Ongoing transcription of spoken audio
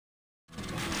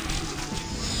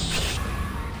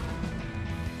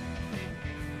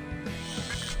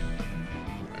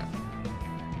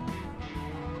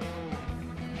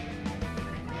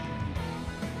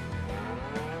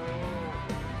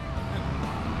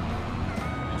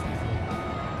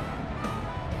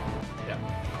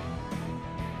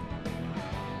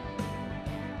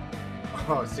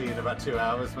I'll see you in about 2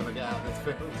 hours when I get out of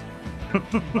this field.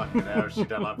 Fucking hell, she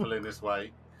don't like pulling this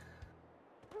weight.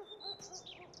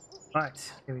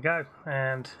 Right, here we go.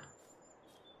 And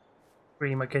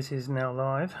Dream, I guess, is now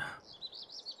live.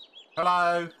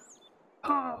 Hello.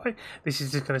 Hi. This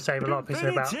is just going to save a lot of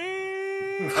pissing about.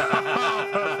 Oh, for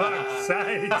fuck's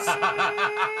sake!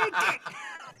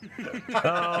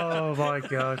 Oh my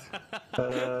god.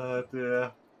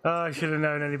 Dear. Oh, I should have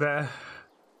known any better.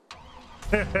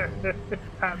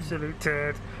 Absolute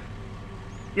turd.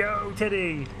 Yo,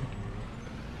 Teddy.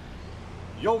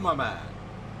 Yo, my man.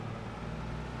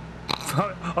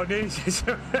 I nearly just...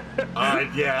 Yeah, I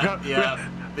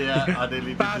nearly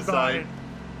did Bad the same.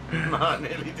 I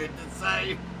nearly did the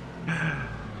same.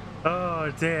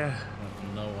 Oh dear. I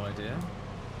have no idea.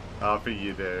 I think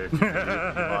you do, if you put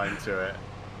your mind to it.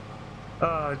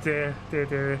 Oh dear,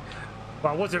 dear.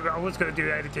 Well, I was going to do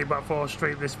editing, but before I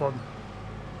stream this one,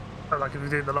 I like to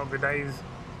do the longer days.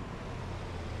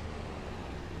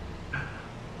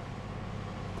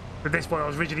 But this one, I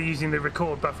was originally using the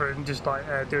record buffer and just like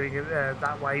doing it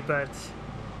that way. But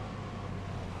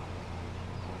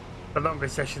the longer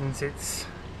sessions, it's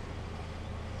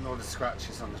Ignore the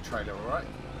scratches on the trailer, alright?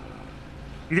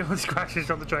 you don't want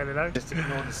scratches on the trailer, no? Just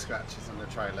ignore the scratches on the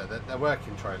trailer. They're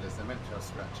working trailers, they're meant to have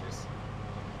scratches.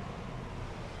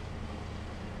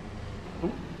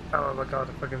 Ooh. Oh my god,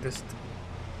 if I can just...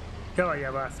 Go on, you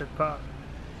bastard, part.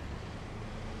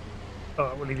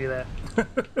 Alright, we'll leave you there.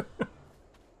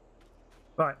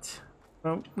 Right.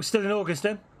 Well, we're still in August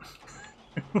then.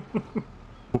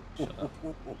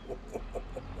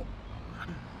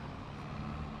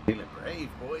 Feeling brave,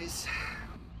 boys.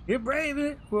 You're brave,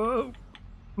 innit? Whoa.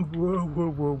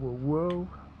 Whoa.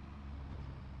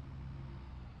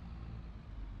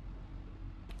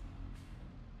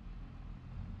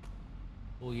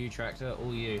 All you, tractor,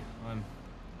 all you. I'm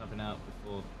tapping out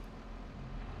before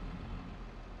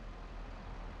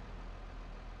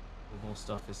more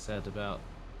stuff is said about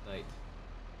the date.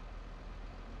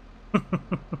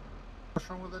 What's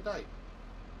wrong with the date?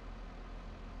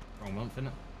 Wrong month,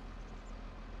 innit?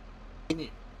 Can you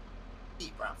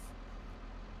eat, bruv?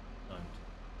 Don't.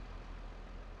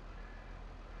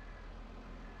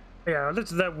 Yeah, I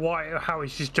looked at that how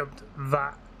he's just jumped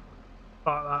that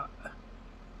like that.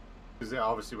 Because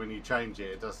obviously when you change it,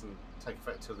 it doesn't take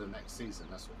effect till the next season.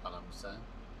 That's what Callum was saying.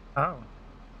 Oh.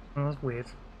 Well, that's weird.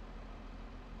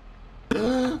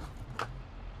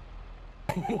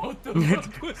 What the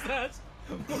fuck was that?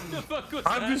 What the fuck was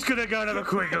that? I'm just gonna go and have a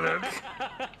quick look.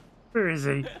 Where is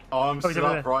he? Oh, I'm he's still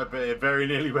over upright, but it very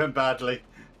nearly went badly.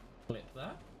 Clip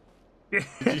that? Did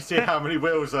you see how many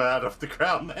wheels I had off the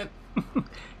ground then?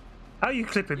 How are you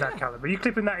clipping that, Callum? Are you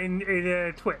clipping that in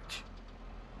Twitch?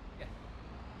 Yeah.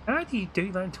 How do you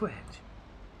do that in Twitch?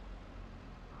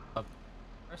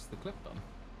 Press the clip button.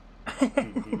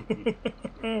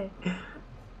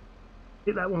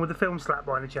 Hit that one with the film slap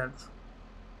by any chance?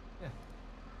 Yeah.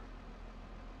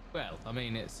 Well, I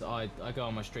mean, it's I go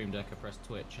on my stream deck, I press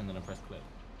Twitch, and then I press clip.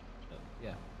 But,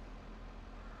 yeah.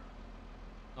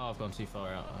 Oh, I've gone too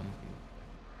far out.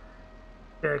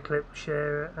 Share clip,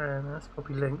 share it, and that's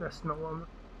probably linked. That's not one.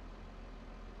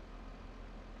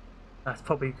 That's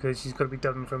probably because she's got to be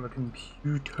done from a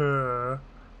computer.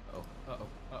 Uh oh.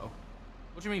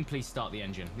 What do you mean, please start the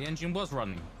engine? The engine was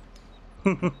running.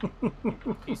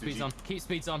 Keep speeds on. Keep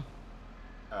speeds on.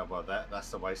 Well,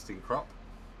 that's a wasting crop.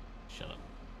 Shut up.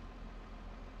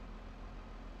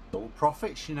 All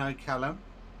profits, you know, Callum.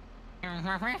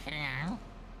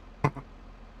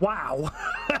 Wow.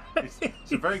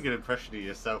 It's a very good impression of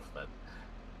yourself, then.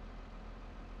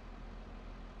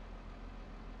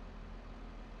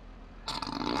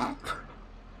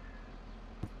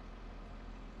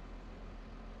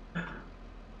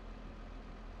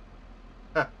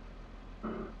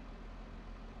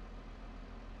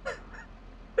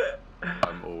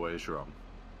 I'm always wrong.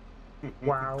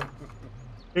 Wow.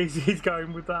 He's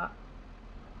going with that.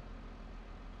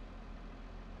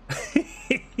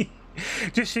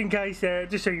 Just in case,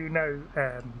 just so you know,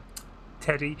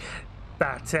 Teddy,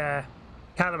 that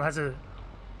Callum has a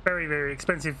very, very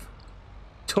expensive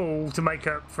tool to make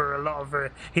up for a lot of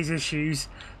his issues,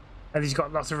 and he's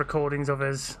got lots of recordings of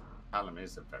us. Callum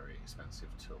is a very expensive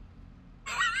tool.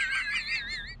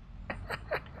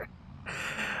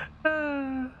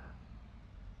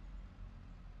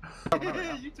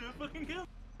 You two are fucking kill.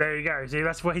 There you go. See,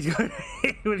 that's where he's going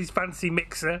with his fancy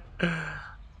mixer.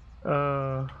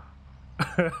 And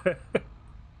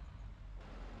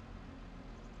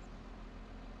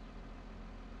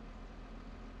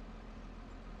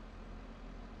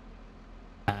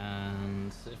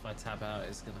if I tab out,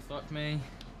 it's gonna fuck me.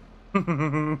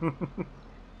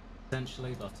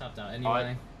 Essentially, but I've tapped out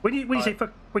anyway. When you say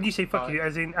fuck you,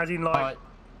 as in like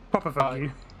proper fuck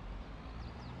you.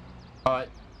 Alright.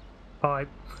 Hi.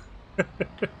 I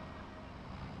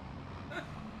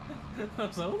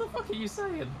was like, what the fuck are you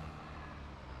saying?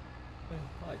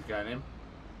 You going in?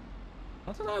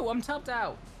 I don't know, I'm tapped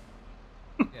out.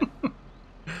 Yeah.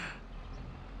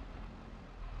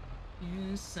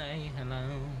 You say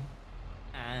hello,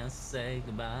 I say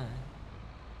goodbye.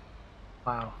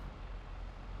 Wow.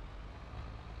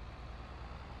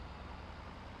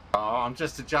 Oh, I'm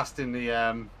just adjusting the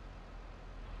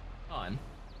Fine.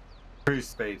 cruise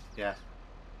speed, yeah.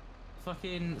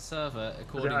 Fucking server,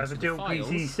 according The to the dual files,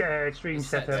 PC stream is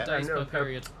set setup to days per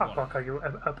period one.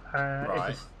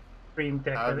 Right. It's a stream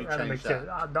deck How have you and a changed mixer.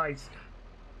 that? Nice.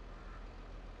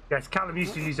 Yes, Callum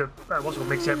used to use a what's it called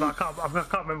mixer, but I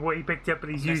can't remember what he picked up.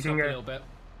 But he's Messed using up a little bit.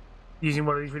 using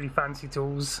one of these really fancy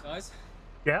tools. Guys,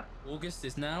 Yeah. August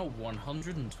is now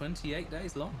 128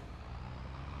 days long.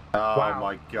 Oh Wow.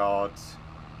 my god.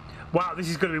 Wow, this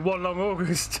is going to be one long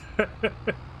August.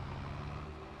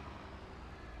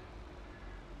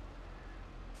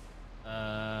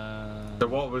 So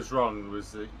what was wrong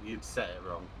was that you'd set it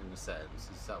wrong in the settings.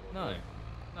 Is that what? No,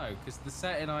 no, because the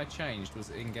setting I changed was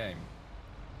in game.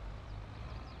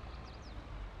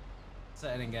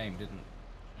 Setting in game didn't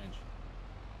change.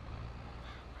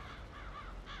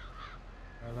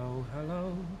 Hello,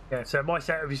 hello. Yeah, so my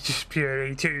setup is just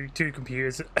purely two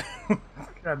computers.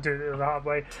 I'm doing it the hard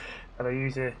way, and I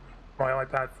use my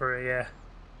iPad for a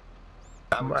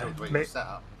That was what you set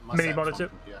up. My mini setup's on monitor.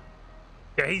 computer.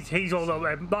 Yeah, he's all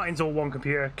Martin's all one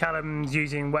computer. Callum's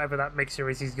using whatever that mixer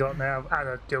is he's got now, and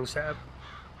a dual setup.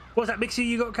 What's that mixer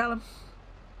you got, Callum?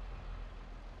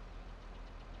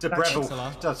 It's a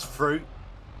Breville. Does fruit.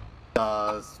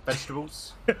 Does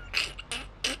vegetables.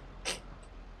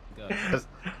 Does-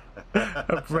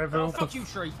 A Breville. Oh, fuck you,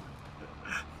 tree.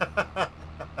 It's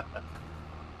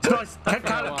nice. I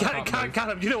can't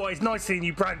Callum, you know what? It's nice seeing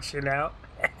you branching out.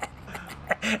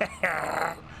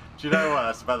 Do you know what?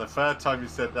 That's about the third time you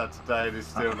said that today, and it's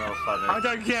still not funny. I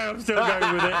don't care. I'm still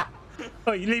going with it.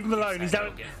 Oh, you leave him alone. He's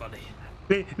out. Get funny.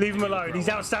 Leave him alone. He's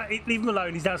outstanding. Leave him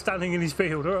alone. He's outstanding in his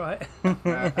field. All right. That's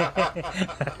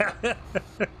right.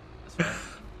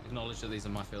 Acknowledge that these are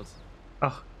my fields.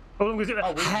 Oh, all I'm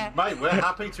gonna do. Mate, we're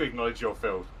happy to acknowledge your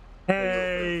field.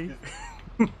 Hey.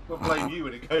 We'll blame you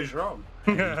when it goes wrong.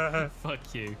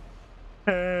 Fuck you.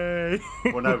 Hey.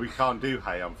 Well, no, we can't do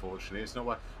hay, unfortunately. It's not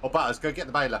what. Oh, Butters, go get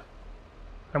the baler.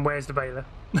 And where's the baler?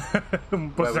 What's Where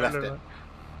we that left look it. like?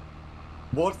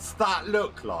 What's that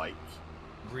look like?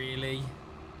 Really?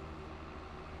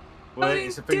 Well, Oh,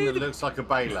 it's a thing that dude. looks like a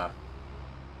baler.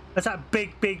 That's that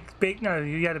big. No,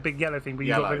 you had a big yellow thing, but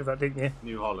you got Yellow. rid of that, didn't you?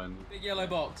 New Holland. Big yellow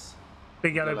box.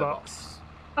 Big yellow, Yellow box.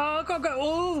 Oh, I've got to go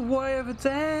all the way over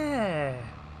there.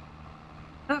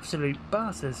 Absolute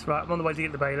bastards. Right, I'm on the way to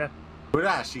get the baler. But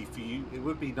actually, for you, it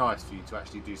would be nice for you to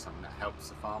actually do something that helps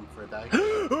the farm for a day.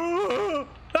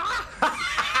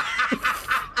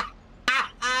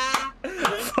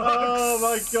 Oh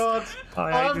my god!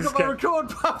 I hate I've this got my game. record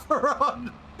buffer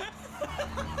on!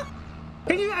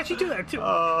 Can you actually do that?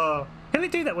 Oh. Can they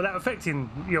do that without affecting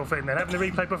your thing then? Having the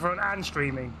replay buffer on and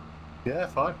streaming? Yeah,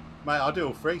 fine. Mate, I do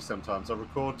all three sometimes. I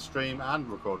record, stream, and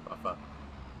record buffer.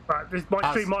 Right,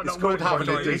 my stream might It's not work. called having if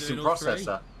I a try this. decent Doing all three.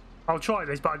 processor. I'll try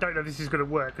this, but I don't know if this is going to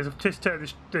work because I've just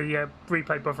turned the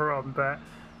replay buffer on. But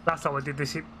last time I did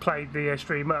this, it played the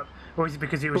stream up. Or is it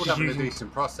because it was It's just called having a using?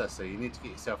 decent processor. You need to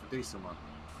get yourself a decent one.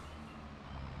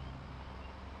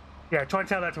 Yeah, try and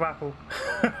tell that to Apple.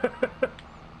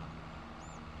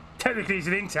 Technically, it's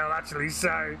an Intel actually,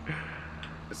 so.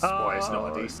 This is why it's not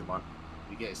Oh. a decent one.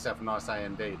 You get yourself a nice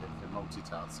AMD that can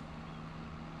multitask.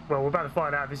 Well, we're about to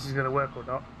find out if this is going to work or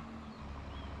not.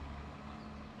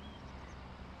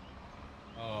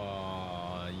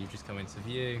 Oh, you've just come into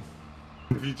view.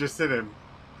 Have you just seen him?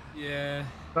 Yeah.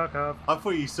 Fuck off. I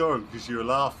thought you saw him because you were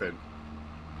laughing.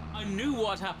 I knew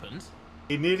what happened.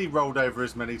 He nearly rolled over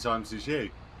as many times as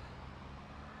you.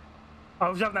 I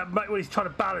was having that mate when he's trying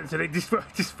to balance and it just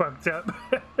fucked up.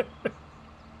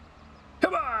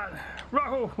 Come on,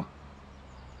 roll.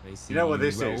 You know what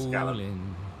this is, Rolling.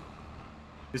 Callum?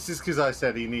 This is because I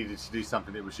said he needed to do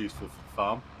something that was useful for the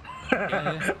farm.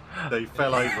 Yeah. So he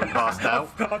fell over and passed out.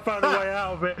 I found a way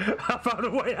out of it. I found a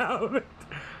way out of it.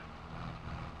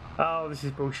 Oh, this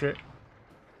is bullshit.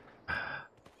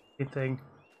 Good thing.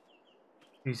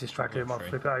 Use this tractor, it might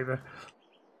flip it over.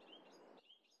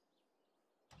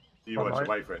 You want to Alright.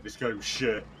 wait for it. This game's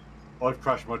shit. I've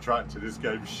crashed my tractor. This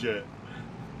game's shit.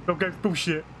 Don't go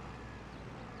bullshit.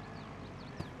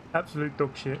 Absolute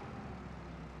dog shit.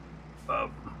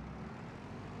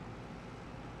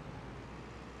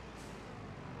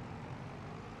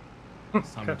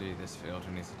 Next time we do this field,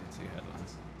 we need to do 2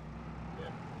 headlands.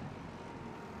 Yeah.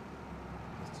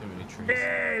 There's too many trees.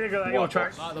 Yeah, look at that. Your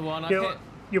track. Like the one I hit.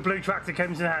 Your blue tractor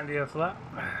comes in handy for that.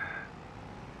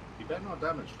 You better not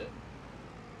damage it.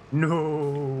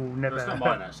 No, never. That's not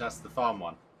mine, actually. That's the farm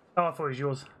one. Oh, I thought it was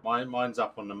yours. Mine's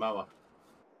up on the mower.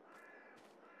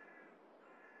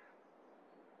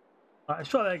 Right, let's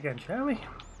try that again, shall we?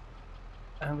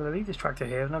 I'm going to leave this tractor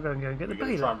here and I'm going to go and get the We're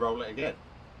going to try baler. and roll it again.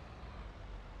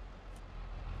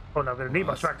 Oh no, I'm going to need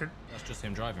my tractor. That's just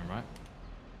him driving, right?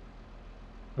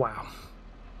 Wow.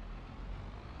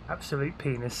 Absolute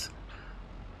penis.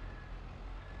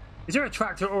 Is there a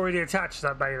tractor already attached to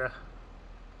that baler?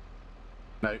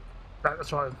 No.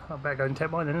 That's right, I better go and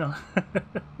take mine then, don't I?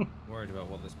 Worried about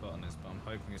what this button is, but I'm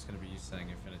hoping it's going to be you saying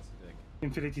Infinity Dig.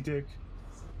 Infinity Dig.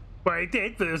 Well, it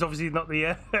did, but it was obviously not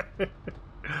the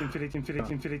Infinity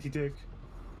Dig.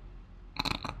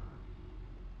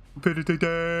 Infinity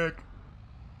Dig.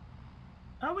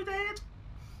 Are we dead?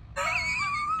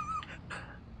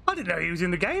 I didn't know he was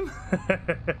in the game.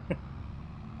 Are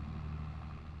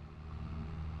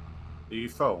you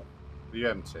full? Are you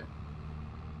empty?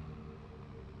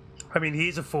 I mean, he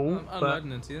is a fool. I'm but...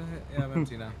 loading into you. Yeah, I'm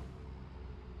empty now.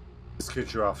 It's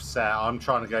because you're offset. I'm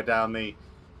trying to go down the...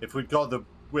 If we'd got the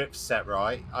whip set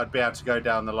right, I'd be able to go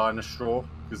down the line of straw,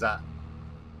 because that...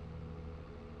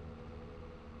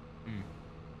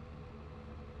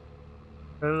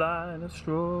 The line of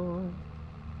straw.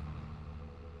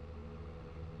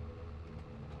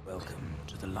 Welcome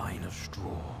to the line of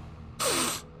straw.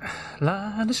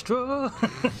 Line of straw.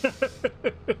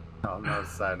 I'm not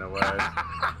saying a word.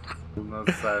 I'm not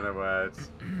saying a word.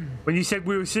 When you said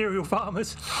we were cereal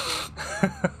farmers.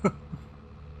 I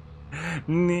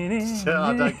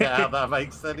don't get how that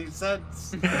makes any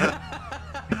sense.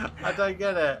 I don't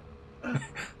get it.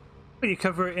 You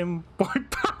cover it in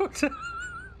white powder.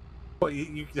 What,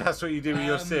 that's what you do with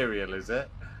your cereal, is it?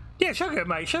 Yeah, sugar,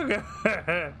 mate, sugar.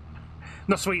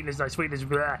 Not sweeteners, no, sweeteners.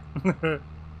 Blah. Oh, could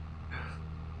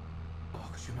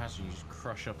you imagine you just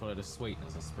crush up a load of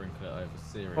sweeteners and sprinkle it over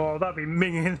cereal? Oh, that'd be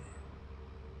minging.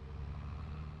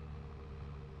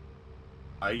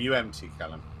 Are you empty,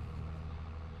 Callum?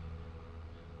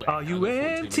 Are you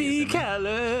empty,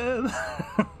 Callum?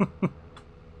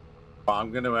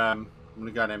 I'm gonna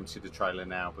go and empty the trailer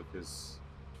now because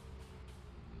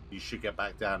you should get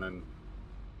back down and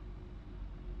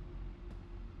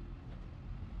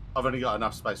I've only got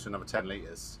enough space for another 10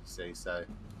 litres, see, so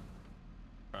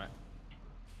Right.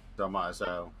 I might as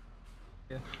well.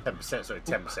 Yeah. 10%, sorry,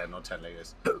 10%, not 10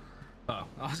 litres. Oh,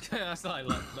 I was going to say like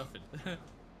nothing.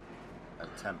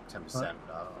 10%. I'm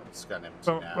just going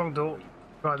empty now. Wrong door.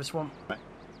 Right, this one.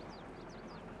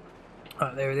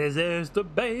 Right, there it is. There's the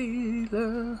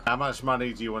baler. How much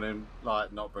money do you want him,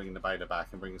 like, not bringing the baler back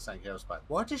and bringing something else back?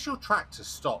 Why does your tractor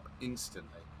stop instantly?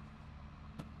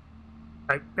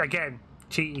 Again,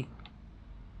 cheaty.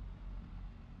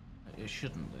 It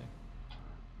shouldn't do.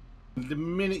 The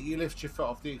minute you lift your foot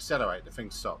off the accelerator, the thing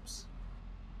stops.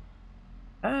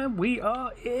 And we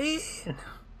are in.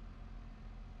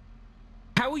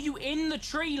 How are you in the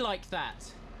tree like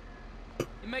that?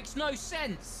 It makes no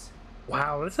sense.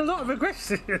 Wow, that's a lot of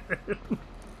aggression.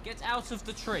 Get out of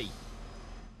the tree.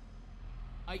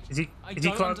 I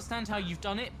don't understand how you've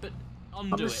done it, but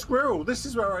undo I'm a it. squirrel. This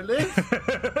is where I live.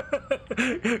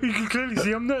 You can clearly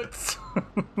see I'm nuts.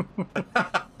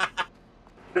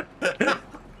 For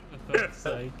fuck's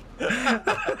sake.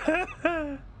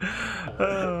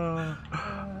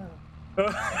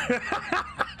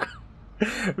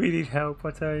 We need help,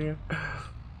 I tell you.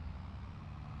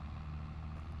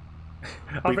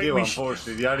 We do,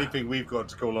 unfortunately. The only thing we've got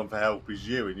to call on for help is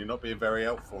you, and you're not being very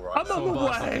helpful right I'm now. on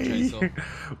my way.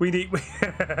 We need.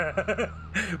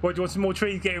 What, do you want some more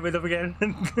trees getting rid of again?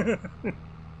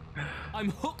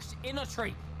 I'm hooked in a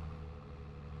tree.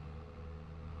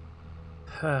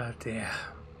 Oh dear.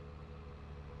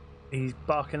 He's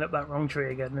barking up that wrong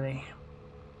tree again, isn't he?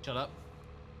 Shut up.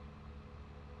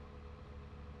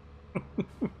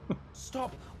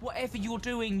 Stop whatever you're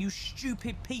doing, you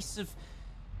stupid piece of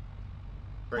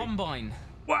combine.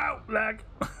 Wow, lag.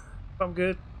 I'm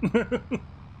good.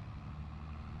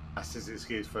 That's his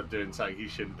excuse for doing something he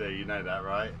shouldn't do. You know that,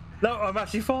 right? No, I'm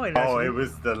actually fine. Oh, Actually. it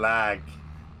was the lag.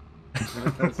 Pipe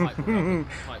will help me.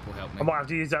 Pipe will help me. I might have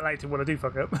to use that later when I do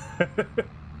fuck up.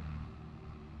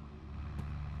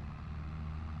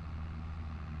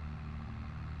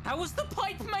 How has the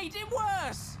pipe made it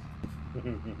worse?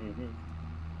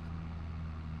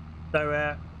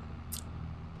 So,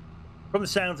 from the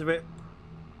sounds of it,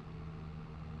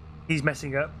 he's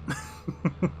messing up.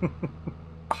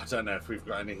 I don't know if we've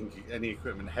got any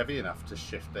equipment heavy enough to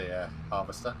shift the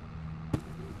harvester.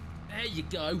 There you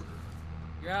go.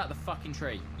 You're out of the fucking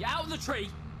tree. You're out of the tree.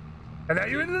 And now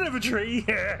you're in another tree.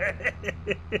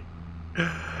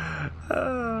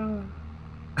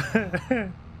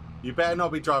 You better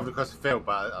not be driving across the field,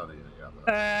 but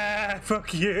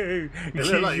Fuck you. It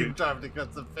looks like you're driving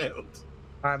across the field.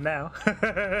 I am now.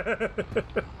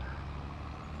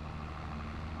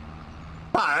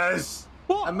 Buzz!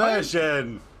 What?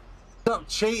 Immersion! Stop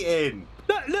cheating!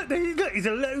 Look, there's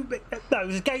a little bit. No,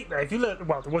 there's a gate there. If you look,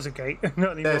 well, there was a gate.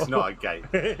 Not anymore. There's not a gate.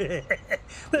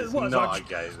 There's not a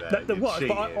gate there. There was,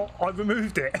 but I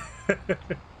removed it.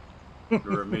 We'll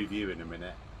remove you in a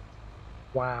minute.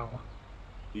 Wow.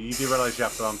 You do realise you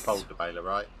have to unfold the baler,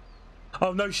 right?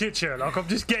 Oh, no shit, Sherlock. I'm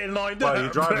just getting lined up. Well,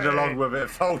 you're driving along with it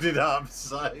folded up,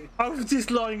 so... I was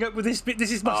just lining up with this bit.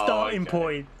 This is my starting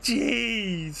point.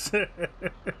 Jeez.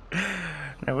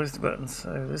 Now, where's the button?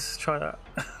 So let's try that.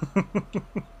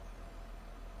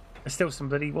 There's still some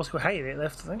bloody what's called hay in it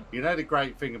left, I think. You know the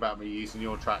great thing about me using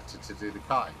your tractor to do the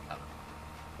karting, Callum?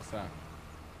 What's that?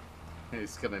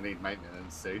 It's going to need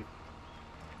maintenance soon.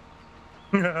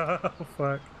 Oh,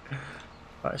 fuck.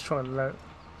 Right, let's try and load.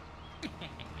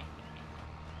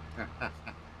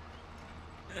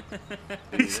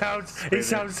 He sounds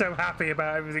so happy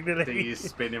about everything, doesn't he? You're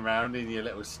spinning around in your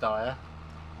little Steyr.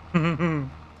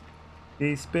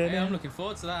 He's spinning. Hey, I'm looking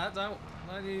forward to that. Don't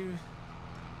you?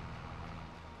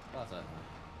 That's it.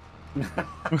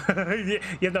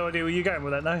 You have no idea where you're going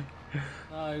with that, no?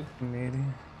 No. Nearly.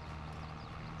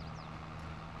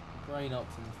 Brain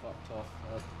option fucked off.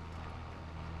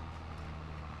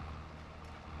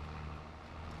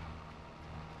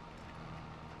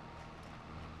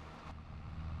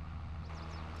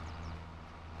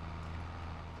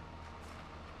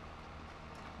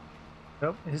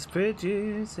 Oh, his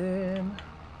bridges in.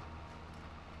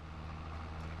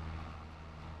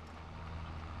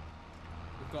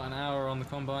 We've got an hour on the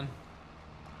combine.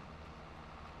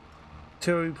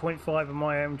 2.5 on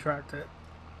my own tractor.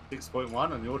 6.1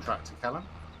 on your tractor, Callum.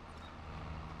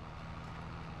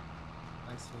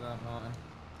 Thanks for that,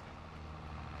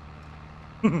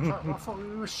 Martin. I thought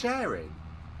we were sharing.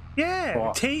 Yeah,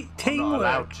 What? I'm teamwork. not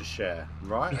allowed to share.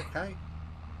 Right, okay.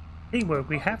 Teamwork,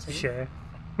 we have to share.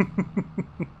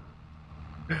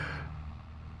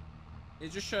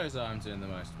 It just shows that I'm doing the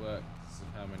most work because of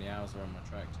how many hours are on my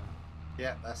tractor.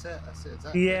 Yeah, that's it. That's it,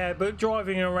 exactly. Yeah, but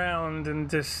driving around and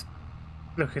just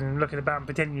looking about and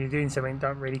pretending you're doing something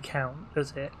don't really count,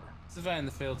 does it? Surveying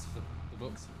the fields for the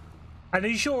books. And are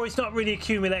you sure it's not really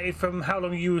accumulated from how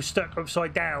long you were stuck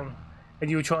upside down and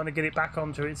you were trying to get it back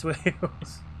onto its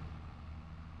wheels?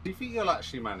 Do you think you'll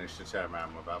actually manage to turn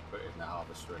around without putting the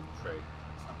harvester in the tree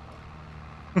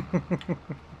at some point?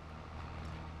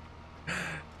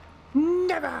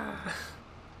 Never!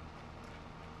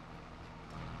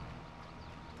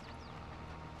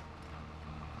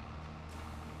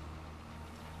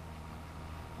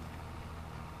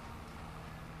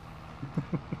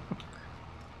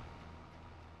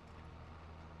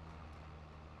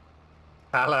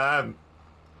 Callum!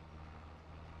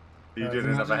 Are you doing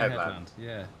another Imagine a headland?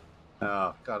 Yeah.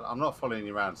 Oh, God, I'm not following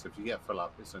you around, so if you get full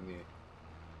up, it's on you.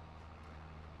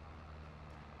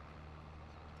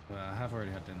 Well, I have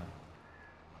already had dinner.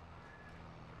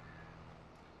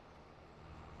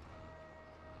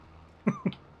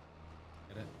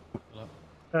 Get it? Fill up.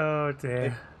 Oh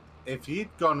dear. If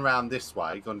you'd gone round this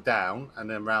way, gone down, and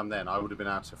then round then, I would have been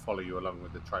able to follow you along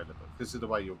with the trailer. But because of the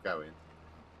way you're going,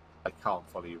 I can't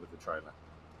follow you with the trailer.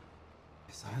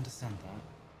 Yes, I understand that.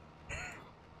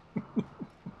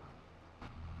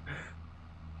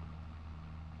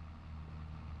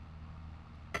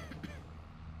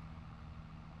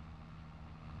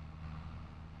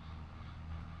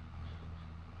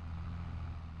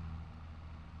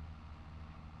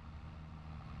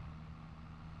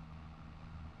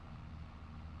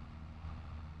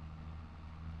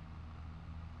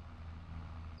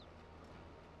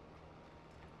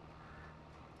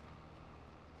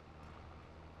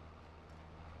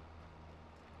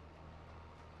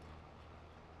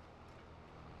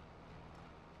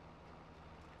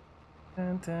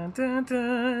 Dun, dun, dun,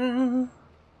 dun.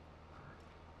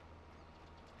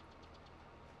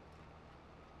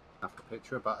 After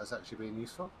picture of butters actually being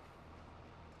useful.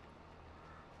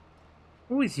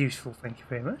 Always useful, thank you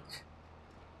very much.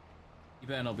 You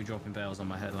better not be dropping bales on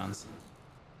my headlands.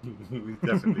 It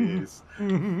definitely is.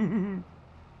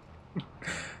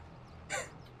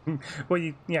 Well,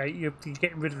 you're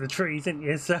getting rid of the trees, aren't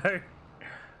you? So,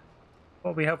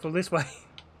 what'll be helpful this way?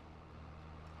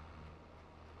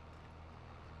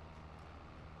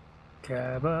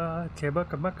 Kaba, kaba,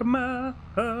 kaba, kaba.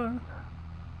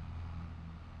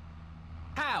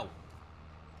 How?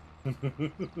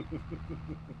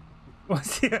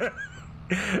 What's the...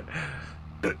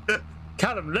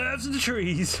 Callum loves the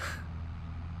trees.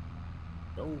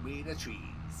 Show me the trees.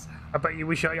 I bet you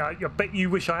wish I bet you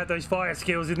wish I had those fire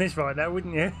skills in this right now,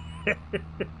 wouldn't you?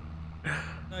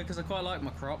 No, because I quite like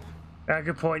my crop.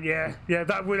 Good point. Yeah, yeah,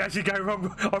 that would actually go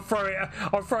wrong. I'll throw it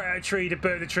at a tree to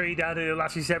burn the tree down, and it'll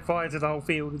actually set fire to the whole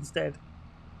field instead.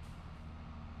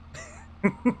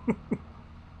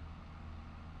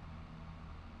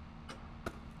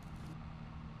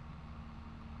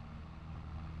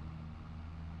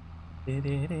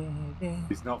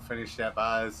 He's not finished yet,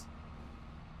 Baz.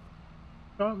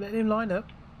 Oh, let him line up.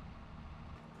 Are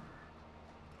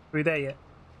we there yet?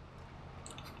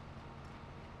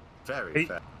 Very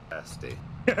thirsty.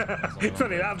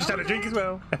 Funny that, I'm just having a drink as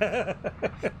well. I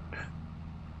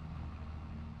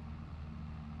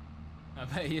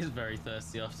bet he is very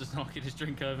thirsty after knocking his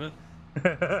drink over.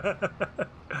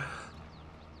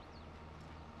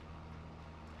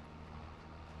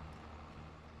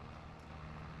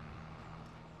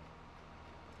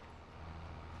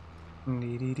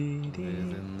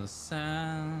 Within the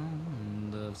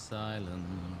sound of silence.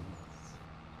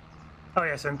 Oh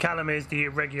yes, and Callum is the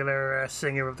regular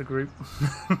singer of the group.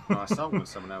 Nice song when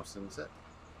someone else sings it.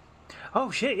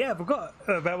 Oh shit! Yeah, I forgot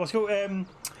about what's called.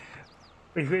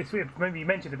 Maybe you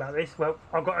mentioned about this. Well,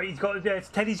 Teddy's got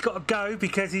to go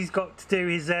because he's got to do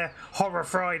his Horror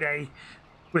Friday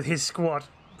with his squad,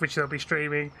 which they'll be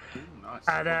streaming. Ooh, nice.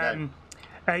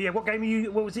 And yeah, what game are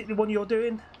you? What was it? The one you're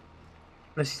doing?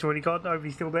 Unless he's already gone. I hope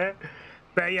he's still there.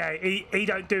 But yeah, he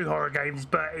don't do horror games,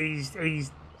 but he's doing.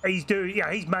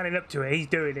 Yeah, he's manning up to it. He's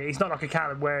doing it. He's not like a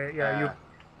Callum where you're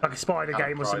like a spider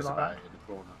game or something like that.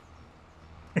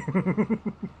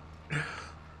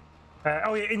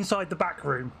 Oh yeah, inside the back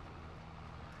room.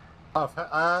 Oh,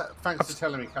 thanks for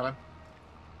telling me, Callum.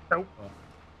 Oh.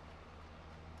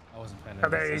 I wasn't paying Oh,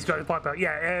 there he's got the pipe out.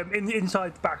 Yeah,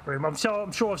 inside the back room. I'm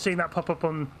sure I've seen that pop up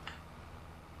on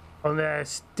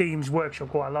Steam's workshop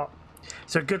quite a lot.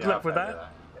 So good luck with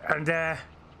that. And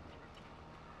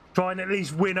try and at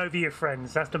least win over your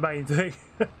friends. That's the main thing.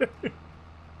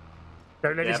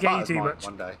 Don't let this get you too much.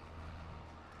 One day.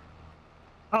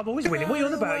 I'm always winning. What are you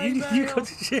on about? You got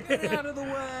shit. Get out of the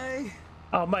way.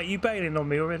 Oh mate, you bailing on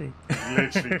me already.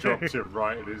 Literally dropped it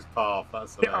right in his path.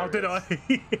 That's hilarious. Oh, did I?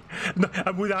 No,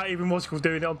 and without even what's called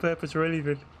doing it on purpose or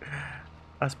anything.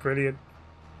 That's brilliant.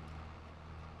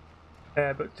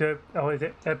 But to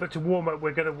warm up,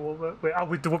 we're going to warm up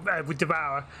with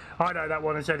Devour. I know that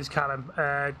one, and so does Callum.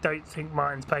 Don't think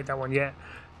Martin's played that one yet.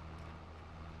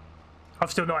 I've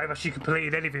still not actually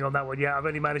completed anything on that one yet. I've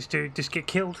only managed to just get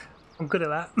killed. I'm good at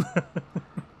that.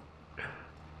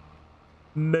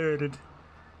 Murdered.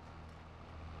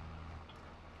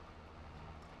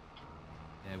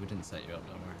 Yeah, we didn't set you up,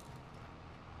 don't worry.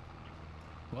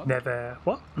 What? Never.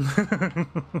 What?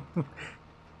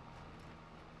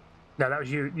 No, that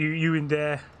was you. You in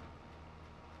there.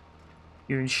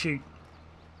 You and shoot.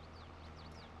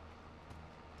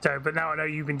 So, but now I know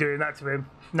you've been doing that to him.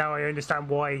 Now I understand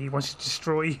why he wants to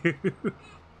destroy you.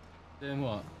 Doing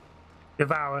what?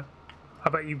 Devour. I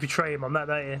bet you betray him on that,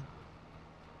 don't you?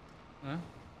 Huh?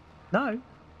 No.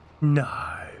 No.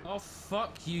 Oh,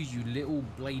 fuck you, you little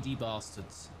bladey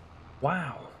bastards.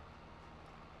 Wow.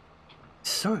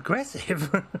 So aggressive.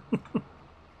 Come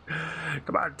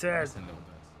on, Ted. Listen, little birds.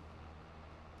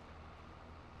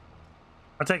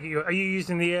 I take it are you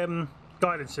using the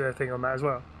guidance thing on that as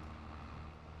well?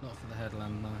 Not for the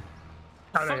headland, no.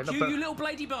 Oh, no, Fuck you, you little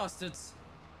bladey bastards.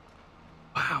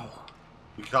 Wow.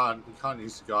 You can't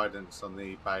use the guidance on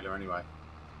the baler anyway.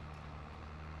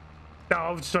 No,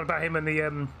 I was just talking about him and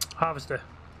the harvester.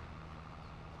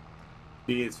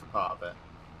 He is for part of it.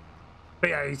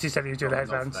 But yeah, he just said he was doing the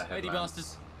headlands. Bladey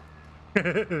bastards.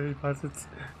 Bastards.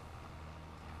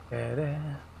 Da-da.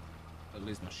 I'll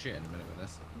lose my shit in a minute with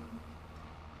this.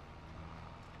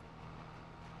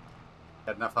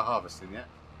 Had enough of harvesting yet?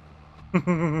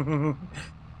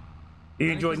 You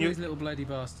enjoying these little bladey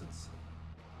bastards?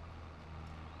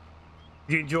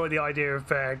 You enjoy the idea of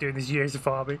doing this years of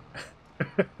farming?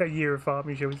 A year of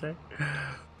farming, shall we say?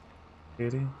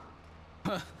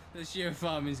 This year of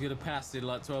farming is going to pass in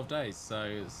like 12 days, so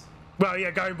it's... Well,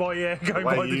 yeah, going by the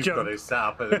You've jump. got it set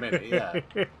up at the minute, yeah.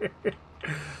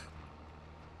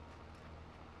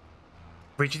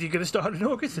 Originally going to start in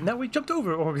August, and now we jumped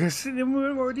over August, and then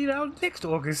we're already now next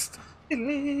August.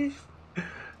 Next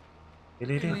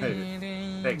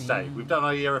day, we've done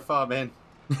our year of farming.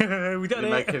 We Didn't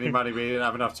make any money. We didn't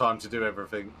have enough time to do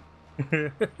everything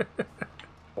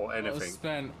or I anything.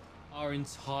 spent our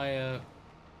entire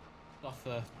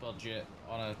buffer budget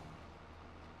on a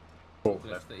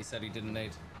forklift that he said he didn't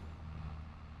need.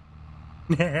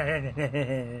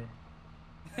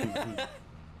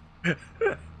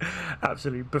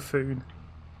 Absolute buffoon.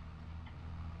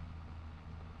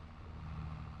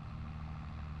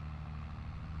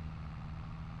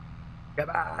 Get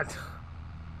bad.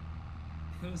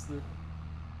 What's the... Do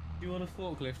you want a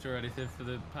forklift or anything for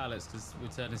the pallets? Because we're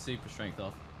turning super strength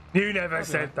off. You never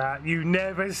said that. You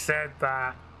never said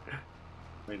that.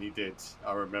 When he did,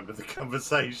 I remember the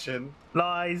conversation.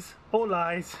 Lies. All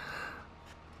lies.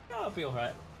 Oh, I'll be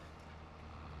alright.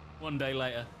 One day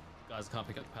later, guys, I can't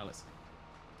pick up the pallets.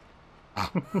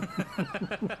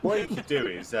 What you could do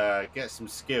is get some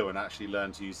skill and actually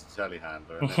learn to use the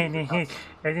telehandler. And then you can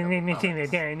Well,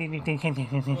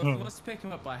 if he wants to pick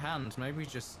him up by hand, maybe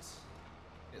just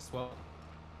get swell.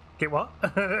 Get what?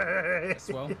 Get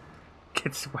swell.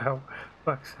 Get swell.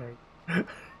 Fuck's sake.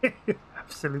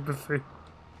 Absolute buffoon.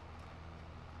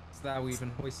 Is thou even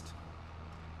hoist?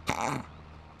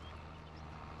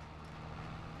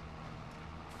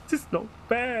 It's just not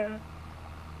fair.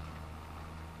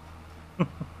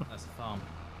 That's a farm.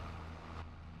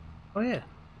 Oh yeah.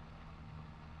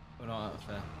 We're not out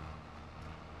there.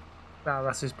 No,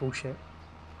 that's just bullshit.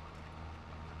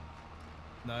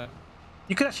 No.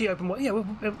 You could actually open one. Yeah, well,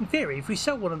 in theory, if we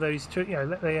sell one of those to, you know,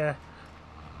 let the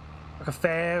like a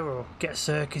fair or get a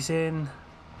circus in.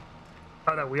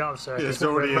 Oh no, we are the circus. There's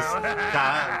already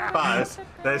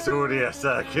there's already a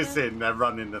circus in. They're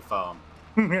running the farm.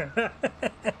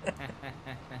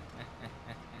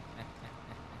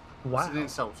 Wow. It's an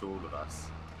insult to all of us.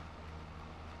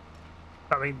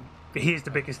 I mean, he is the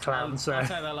biggest clown, so. I'll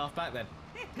take that laugh back then.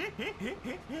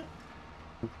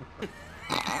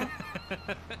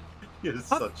 You're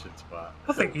such a twat.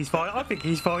 I think he's fine. I think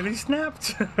he's finally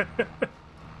snapped.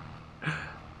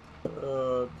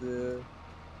 Oh dear.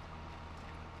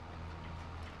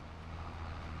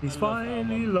 He's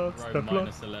finally lost the plot.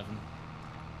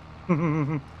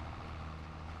 -11.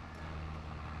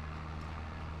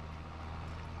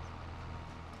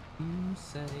 You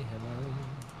say hello,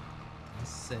 I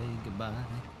say goodbye.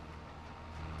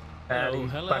 Hello,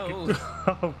 hello.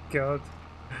 Oh god.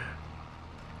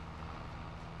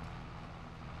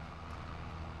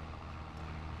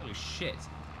 Holy shit.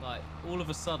 Like, all of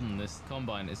a sudden this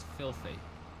combine is filthy.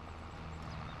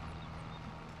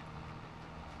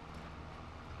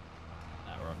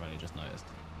 Or I've only just noticed.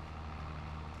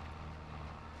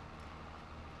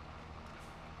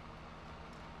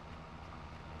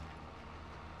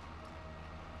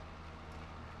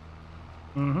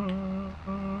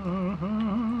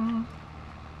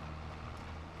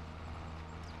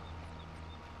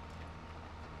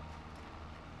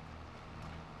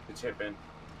 The chip in.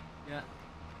 Yeah.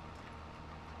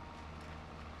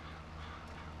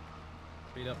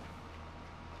 Speed up.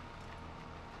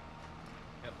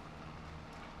 Yep.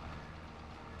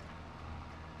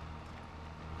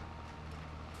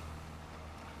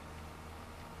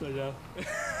 Slow down.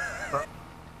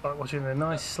 Like watching a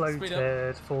nice slow Speed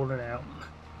turd falling out.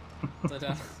 Slow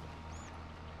down.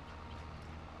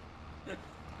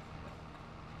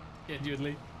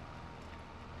 Genuinely.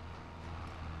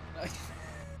 I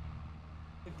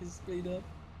can speed up.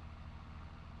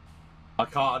 I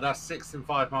can't. That's 6 and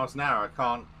 5 miles an hour. I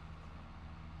can't.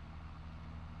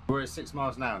 We're at 6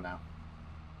 miles an hour now.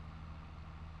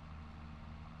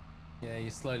 Yeah,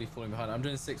 you're slowly falling behind. I'm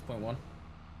doing 6.1.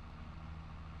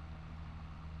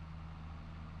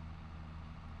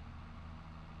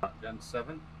 Down to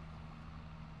 7.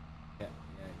 Yeah.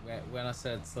 When I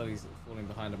said slowly falling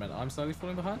behind, I meant I'm slowly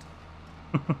falling behind.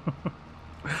 You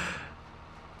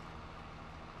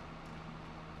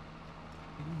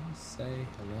say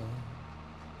hello.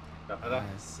 I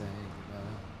say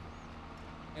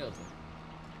goodbye. It'll do.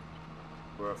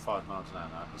 We're at 5 miles an hour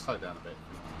now. Let's slow down a bit.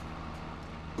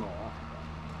 More.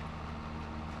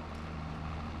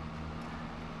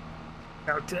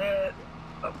 Out turd.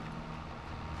 Oh.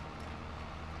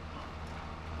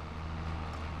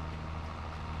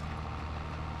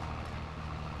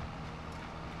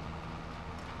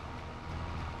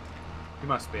 You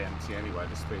must be empty anyway,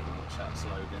 the speed at which that's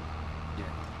loading. Yeah.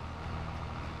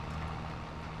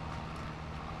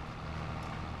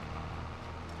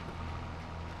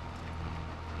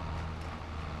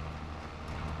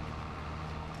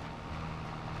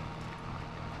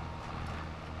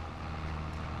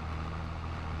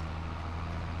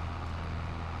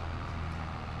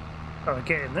 Oh,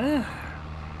 get in there.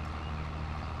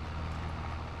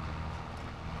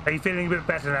 Are you feeling a bit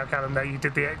better now, Callum, that you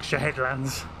did the extra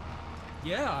headlands?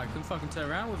 Yeah, I can fucking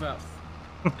turn around without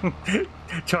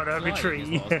Trying to open a tree. Is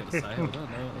what I was gonna say. I don't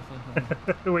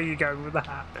know. Where are you going with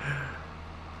that?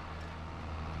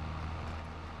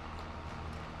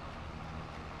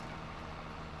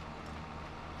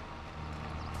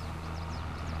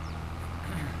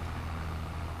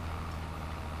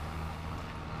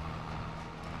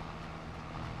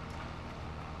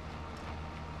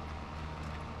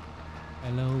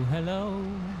 Hello, hello.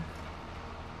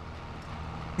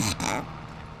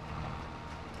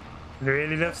 He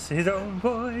really loves his own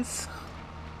voice.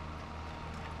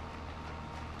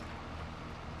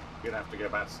 You're gonna have to go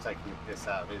back to taking the piss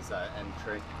out of his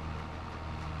entry.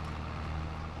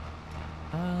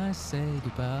 I say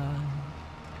goodbye.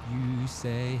 You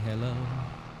say hello.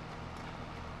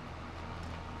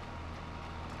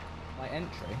 My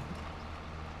entry?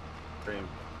 Dream.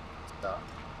 Start.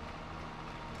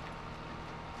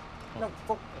 No,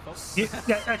 fuck.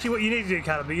 Yeah, actually, what you need to do,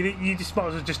 Callum, you just might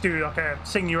as well just do like a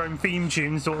sing your own theme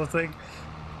tune sort of thing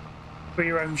for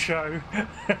your own show.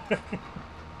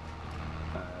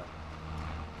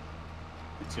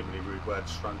 Too many rude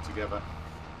words strung together.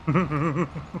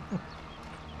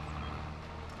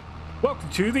 Welcome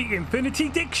to the Infinity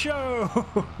Dick Show.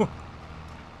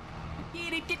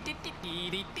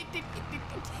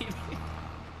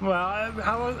 Well,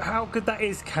 how good that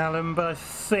is, Callum, but I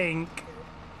think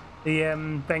the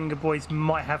Venga boys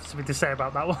might have something to say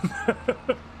about that one.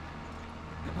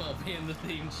 Well, being the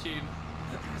theme tune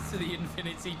to the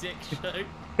Infinity Dick Show.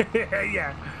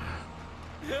 Yeah.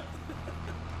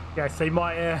 Yes, they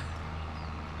might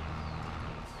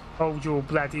hold your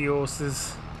bloody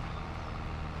horses.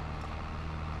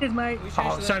 Cheers, mate.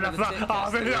 Oh, so enough. Oh,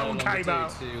 that one came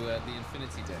out. To the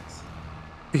Infinity Dicks.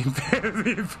 The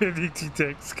Infinity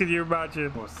Dicks. Can you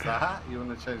imagine? What's that? You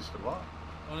want to change the what?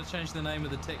 I want to change the name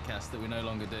of the Tickcast that we no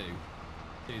longer do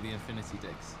to the Infinity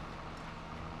Dicks.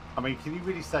 I mean, can you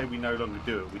really say we no longer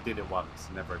do it? We did it once,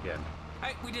 never again.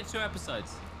 Hey, we did 2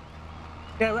 episodes.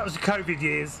 Yeah, that was the COVID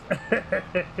years.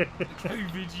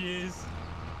 COVID years.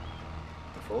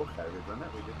 Before COVID, wasn't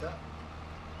it? We did that.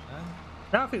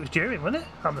 No, I think it was during, wasn't it?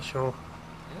 I'm not sure.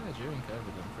 Yeah, during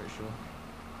COVID, I'm pretty sure.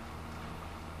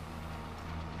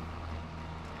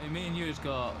 Hey, me and you has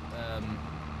got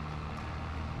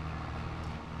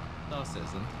Star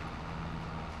Citizen.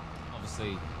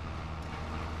 Obviously,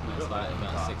 it's like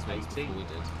about 6 weeks before we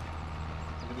did.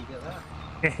 Did we get that?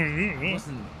 It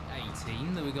wasn't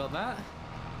 18 that we got that.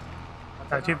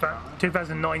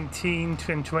 2019 to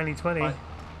 2020. Right.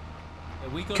 Yeah,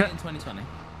 we got it in 2020.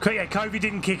 Yeah, COVID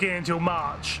didn't kick in until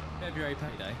March. February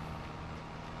payday.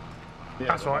 Yeah,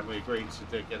 That's right. We agreed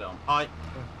to get on. Hi.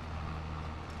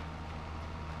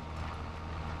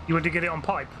 You want to get it on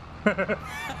pipe? What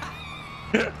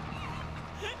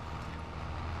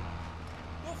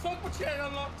fuck, my chair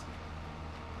unlocked?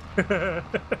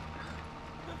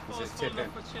 Is it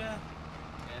tipping? Chair.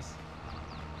 Yes.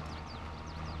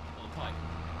 On pipe.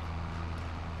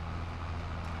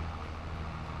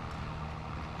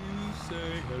 You say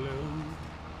hello.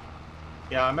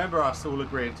 Yeah, I remember us all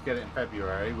agreeing to get it in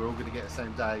February. We're all going to get it the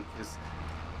same day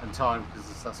and time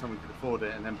because that's when we could afford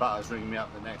it. And then Butter's ringing me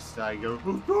up the next day, go,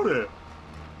 "Who's got it?"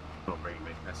 Not ringing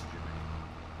me, messaging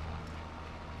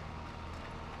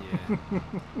me. Yeah.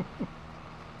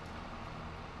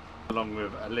 Along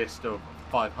with a list of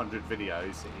 500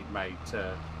 videos that he'd made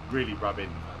to really rub in.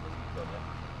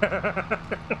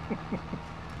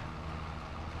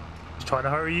 Just trying to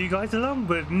hurry you guys along,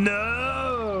 but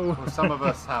no. Well, some of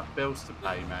us have bills to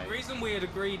pay, The mate. reason we had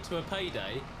agreed to a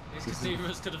payday is because neither of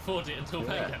us could afford it until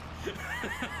Yeah. payday.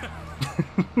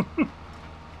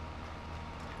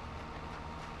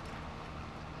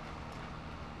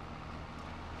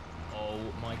 Oh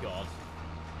my god.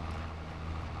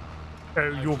 Oh,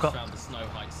 I you're just got found the snow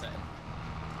height setting.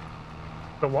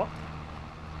 the what?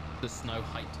 The snow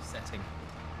height setting.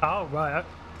 Oh right.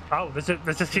 Oh, there's a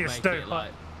sheer Make snow. it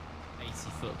like 80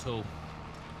 foot tall.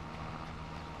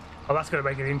 Oh, that's going to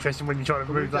make it interesting when you try to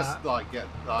Can we move just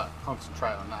that.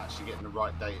 concentrate on actually getting the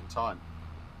right date and time?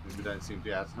 Because we don't seem to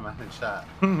be able to manage that.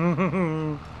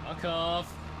 Fuck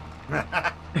off.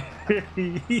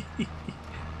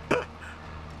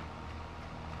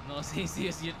 Not as easy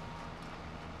as you.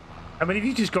 I mean, if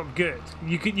you just got good,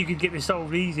 you could get this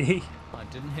solved easy. I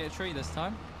didn't hit a tree this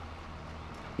time.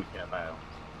 We get about.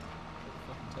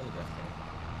 Fucking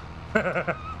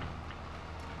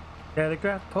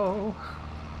telegraph pole. Telegraph pole.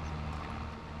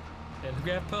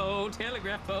 Telegraph pole.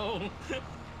 Telegraph pole.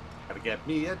 Gotta get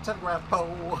me a telegraph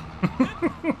pole.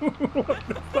 What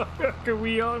the fuck are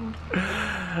we on?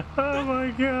 Oh my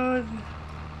god.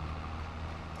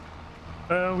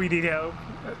 Oh, we need help.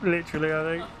 Literally, I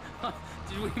think.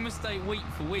 Did we mistake wheat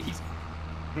for weed?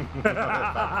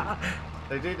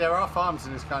 They do. There are farms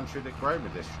in this country that grow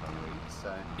medicinal weeds.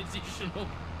 So Additional.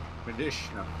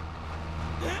 medicinal.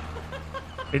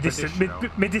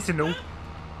 Medicinal.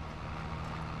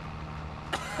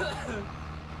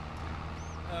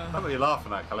 I know what you're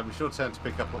laughing at, Callum. It's your turn to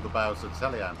pick up all the bales of the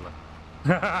telehandler.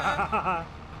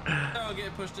 I'll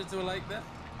get pushed into a lake there.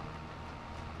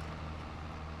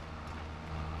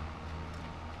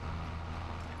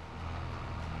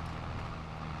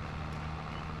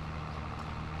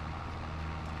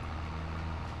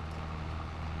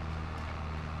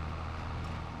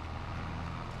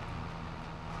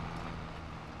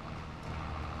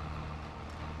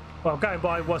 Well, going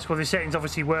by what's called the settings,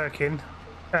 obviously working.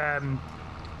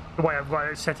 The way I've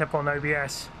got it set up on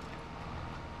OBS.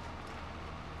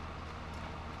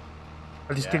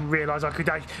 I just didn't realise I could.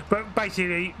 But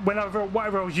basically, whatever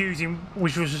I was using,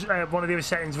 which was one of the other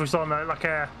settings, was on like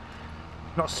a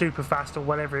not super fast or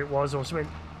whatever it was or something.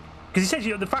 Because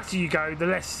essentially, the faster you go, the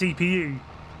less CPU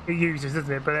it uses,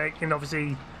 doesn't it? But it can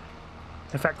obviously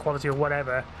affect quality or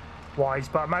whatever wise.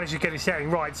 But I managed to get the setting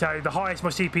right, so the highest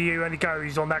my CPU only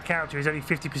goes on that counter is only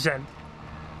 50%.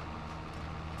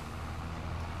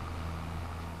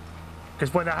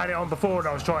 Because when I had it on before and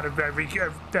I was trying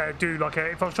to do like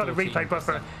a, if I was trying to replay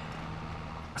buffer,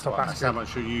 that's not bad. That's how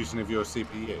much you're using of your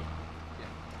CPU. Yeah.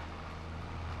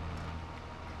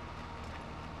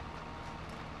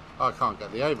 I can't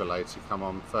get the overlay to come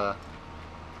on for.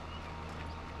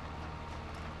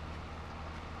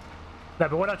 No,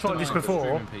 but when I tried this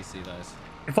before, PC,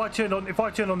 if I turn on the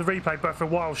replay buffer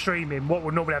while streaming, what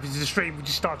would normally happen is the stream would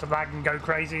just start to lag and go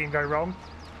crazy and go wrong.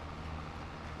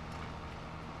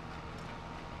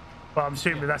 But I'm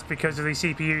assuming that's because of the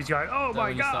CPUs going, oh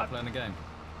my god! When you start playing the game?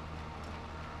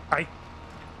 Hey? Is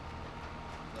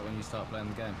that when you start playing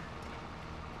the game?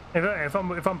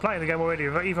 If I'm playing the game already,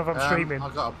 even if I'm streaming.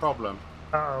 I've got a problem.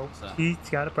 Uh-oh, he's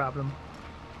got a problem.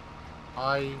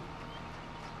 I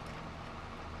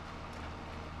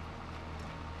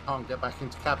can't get back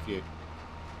into cab view.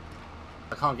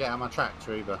 I can't get out my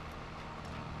tractor either.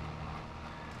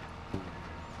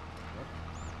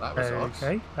 That was odd.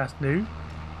 Okay, that's new.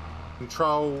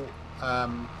 Control,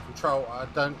 I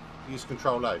don't use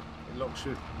control O. It looks,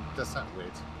 it does sound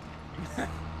weird.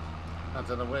 I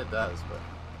don't know where it does,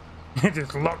 but it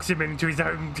just locks him into his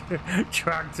own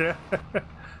tractor.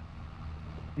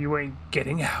 You ain't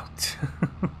getting out.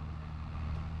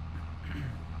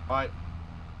 Right.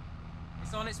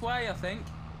 It's on its way, I think.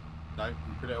 No, you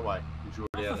put it away. You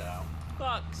already had it out.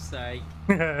 Fuck's sake.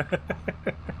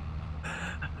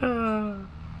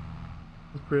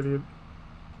 That's brilliant.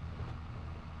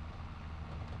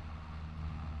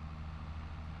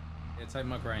 Yeah, take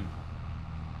my brain.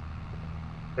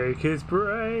 Take his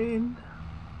brain.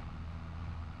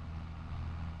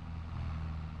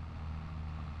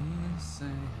 Say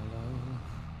hello.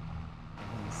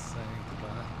 Say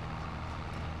goodbye.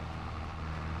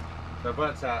 So I've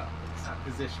worked out that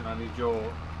position I need your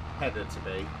header to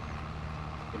be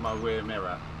in my rear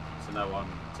mirror to know I'm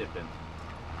tipping.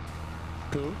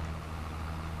 Cool.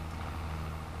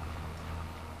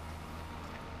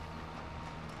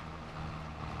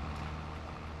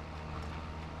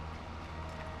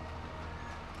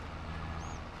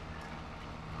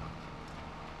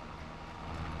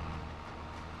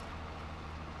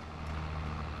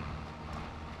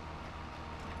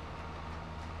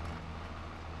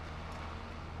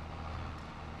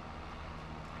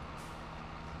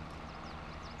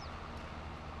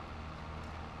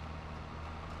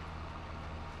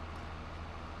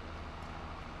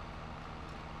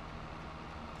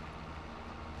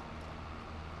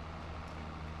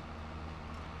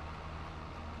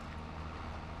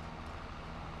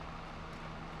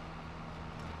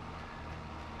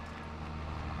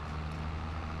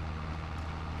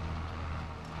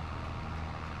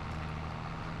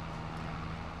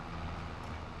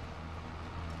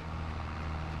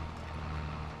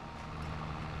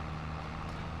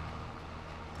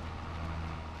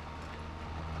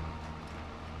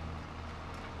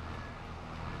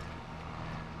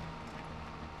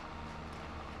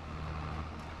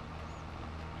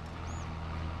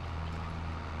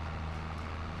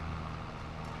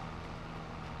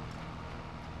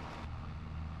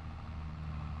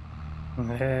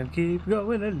 And keep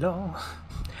going along.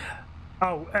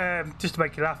 Oh, just to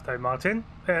make you laugh though, Martin.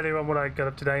 Earlier on when I got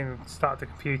up today and started the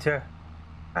computer,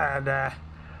 and I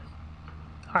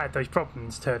had those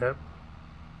problems turn up.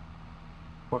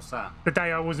 What's that? The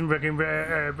day I wasn't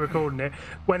recording it,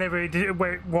 whenever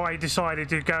why it decided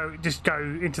to just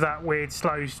go into that weird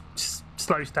slow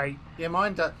state. Yeah,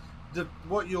 mine does.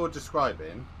 What you're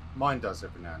describing, mine does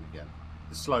every now and again.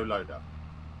 The slow loader.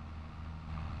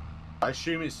 I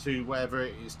assume it's to wherever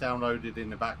it is downloaded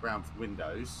in the background for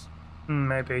Windows.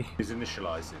 Maybe. Is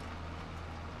initializing.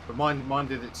 But mine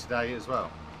did it today as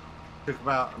well. Took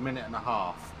about a minute and a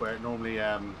half, where it normally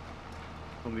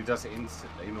does it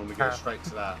instantly. Normally goes straight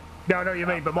to that. No, I know what you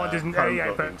mean, but mine doesn't.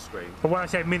 Yeah, but when I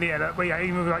say minute,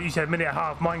 even like you said, minute and a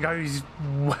half, mine goes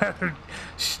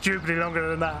stupidly longer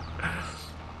than that.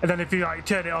 And then if you like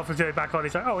turn it off and turn it back on,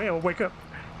 it's like, oh yeah, we'll wake up.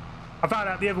 I found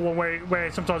out the other one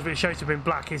where sometimes it shows up in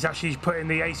black is actually put in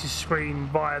the Asus screen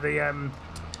via the. I'm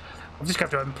just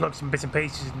going to have to unplug some bits and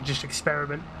pieces and just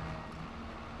experiment.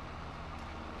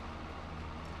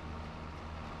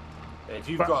 Yeah, if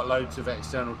you've But- got loads of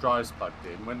external drives plugged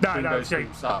in, when No, Windows so-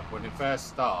 boots up, when it first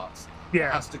starts, Yeah.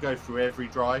 it has to go through every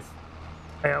drive.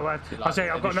 Yeah, well, It, I say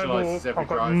I've got no more. initialises every I've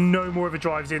got drive. no more of the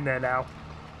drives in there now.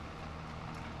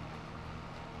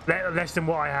 Less than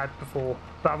what I had before.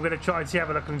 But I'm going to try and have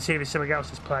a look and see if there's something else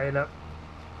that's playing up.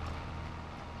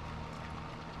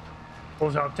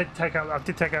 Also, I did take out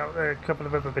a couple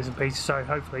of other bits and pieces, so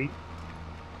hopefully.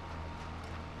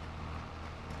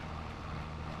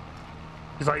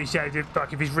 Because like you said,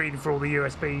 like if he's reading for all the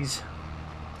USBs.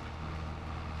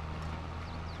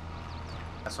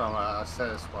 That's why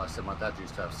that's why I said my dad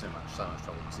used to have so much trouble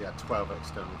because he had 12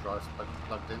 external drives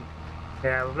plugged in.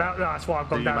 Yeah, well, that's why I've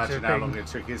gone Can you down to imagine a how thing. long it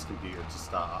took his computer to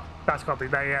start up? That's got to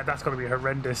be yeah, that's got to be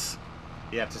horrendous.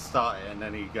 He had to start it and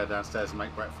then he'd go downstairs and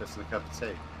make breakfast and a cup of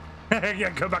tea. Yeah,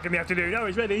 come back in the afternoon. Oh,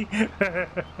 he's ready.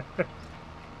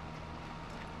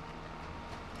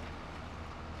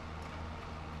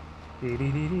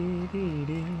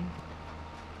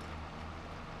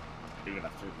 You're going to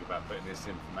have to think about putting this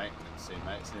in for maintenance soon,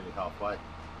 mate. It's nearly halfway.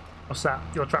 What's that?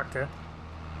 Your tractor?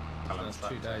 Callum's First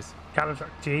 2 tractor. days. Callum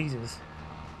tractor. Jesus.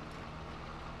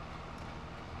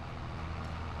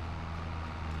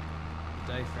 A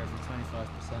day for every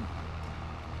 25%.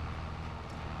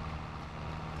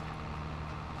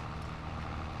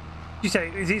 You say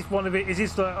is this one of it? Is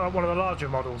this one of the larger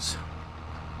models?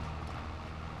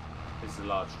 It's a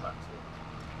large tractor.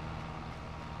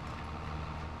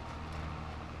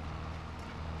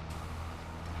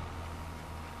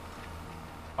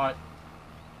 Right.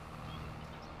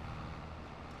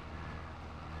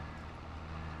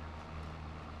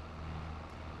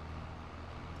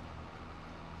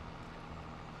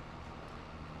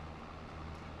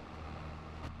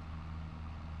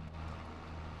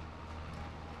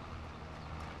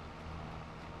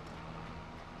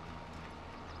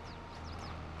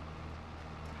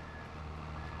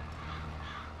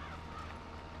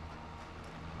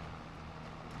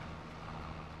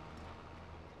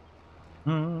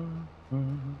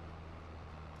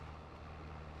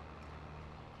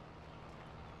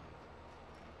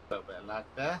 A little bit of lag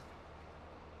there.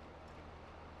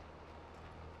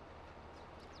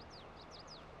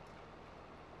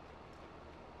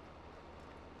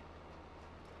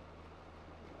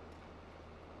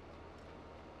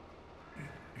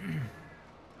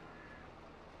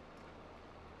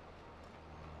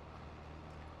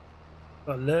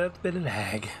 I love a bit of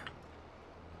lag.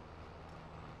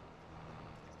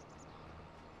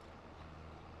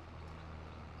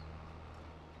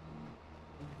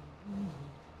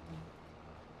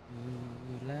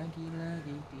 Laggy,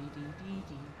 laggy, dee dee dee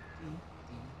dee dee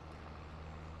dee.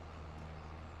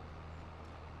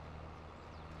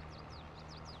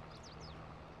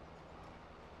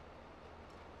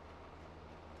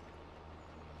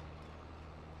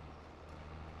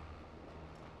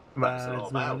 That's a lot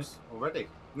of bales already.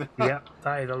 Yeah,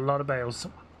 that is a lot of bales.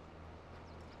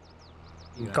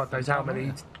 You gonna God knows think how I'm many.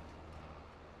 here?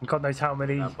 God knows how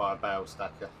many. And buy a bale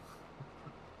stacker.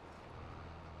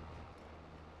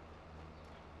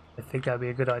 I think that'd be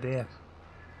a good idea.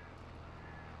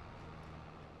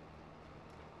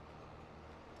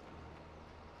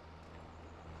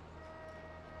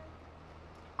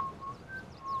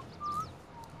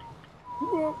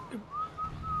 Whoa.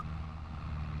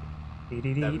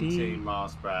 17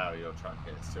 miles per hour your truck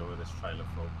gets still with this trailer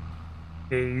full.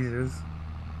 Jesus.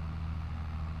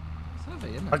 It's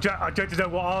heavy, isn't I it? dread to know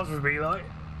what ours would be like.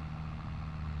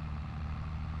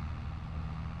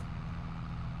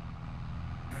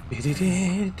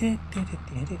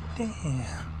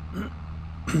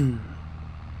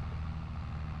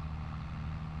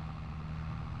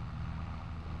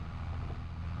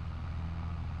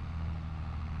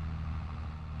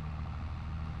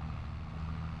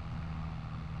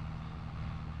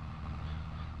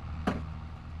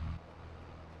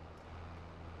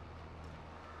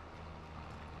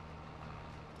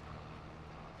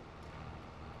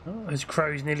 Oh, as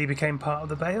crows nearly became part of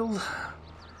the bale.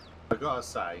 I gotta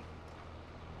say,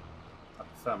 I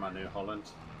prefer my New Holland.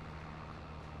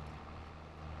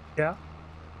 Yeah.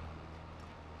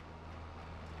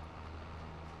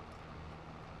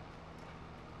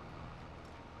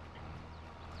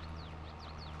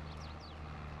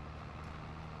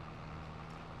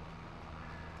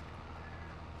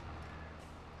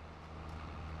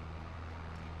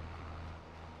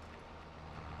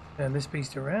 Turn this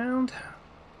beast around.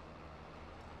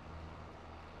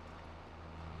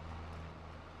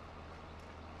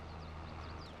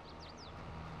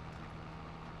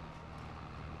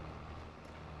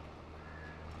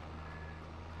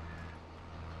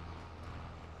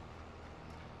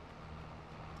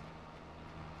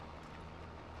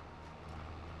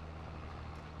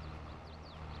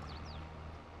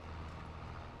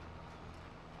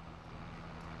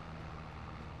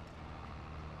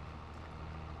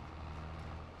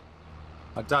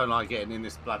 I don't like getting in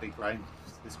this bloody grain,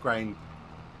 this grain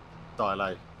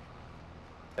silo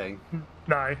thing.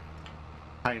 No.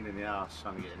 Pain in the arse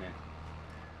trying to get in here.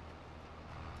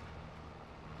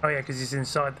 Oh yeah, because it's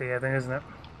inside the thing, isn't it?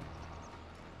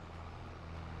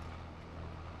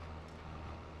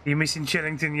 Are you missing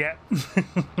Chillington yet?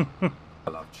 I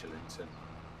love Chillington.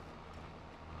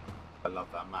 I love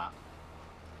that map.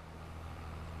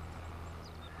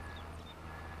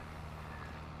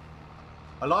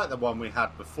 I like the one we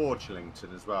had before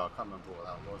Chillington as well. I can't remember what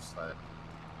that was though.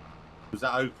 Was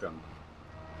that Oakham?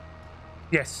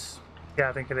 Yes. Yeah,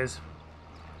 I think it is.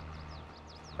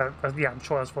 Yeah, I'm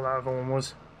sure that's what that other one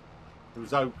was. It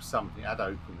was Oak something. It had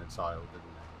Oak in the title, didn't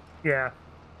it? Yeah.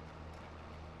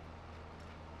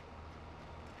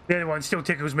 The only one still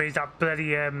tickles me is that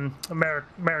bloody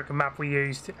American map we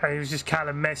used, and it was just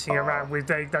Callum messing around with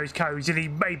those codes, and he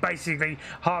basically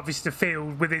harvests the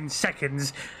field within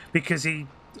seconds because he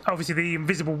obviously the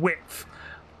invisible width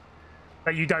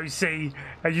that you don't see,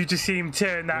 and you just see him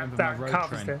turn that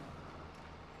harvester.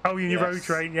 Oh, in your road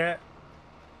train, yeah.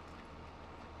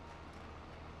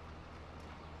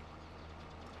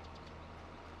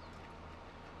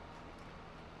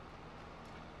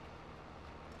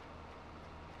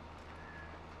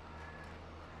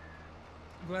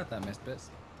 I'm glad that missed bits.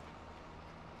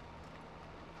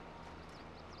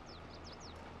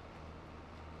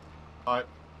 Right.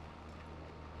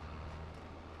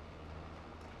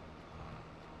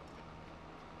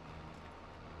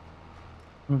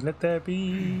 Let there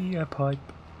be a pipe.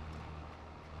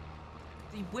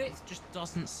 The width just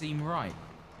doesn't seem right.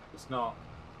 It's not.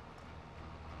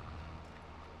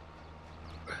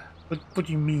 What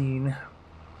do you mean?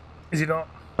 Is it not?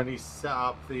 When he set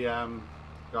up the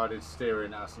guided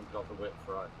steering, it hasn't got the width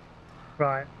right.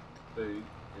 Right.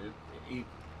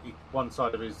 One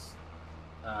side of his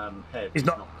head is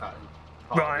not cutting.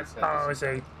 Right. Oh, I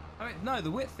see. I mean, no,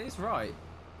 the width is right.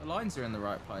 The lines are in the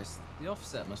right place. The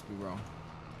offset must be wrong.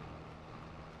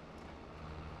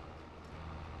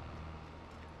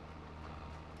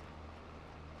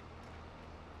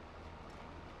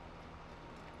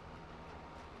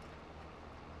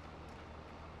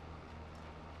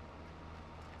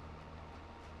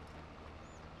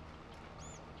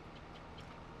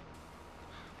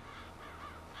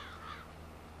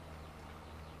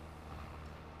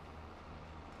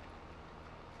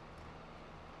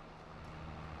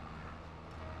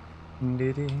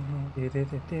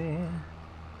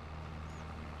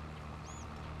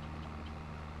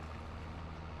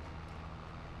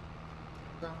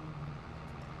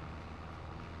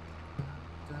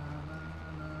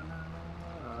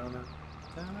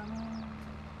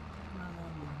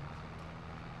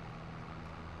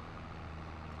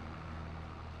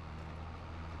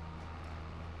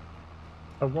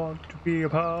 I want to be a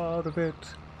part of it,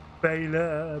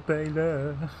 Baylor,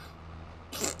 Baylor.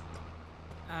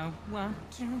 I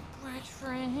want to break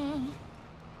free.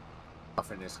 I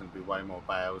think there's going to be way more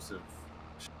bales of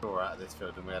straw out of this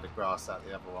field than we had of grass out of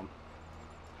the other one.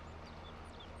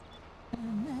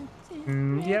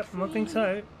 Yep, I think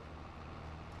so.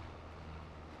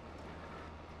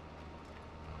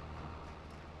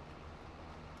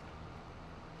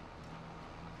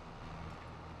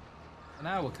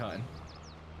 Now we're cutting.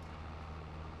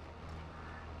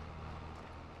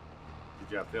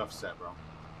 Did you have the offset wrong?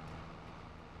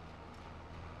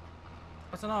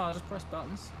 I don't know, I just press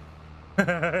buttons.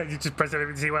 You just press it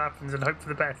and see what happens and hope for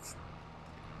the best.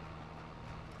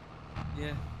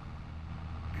 Yeah.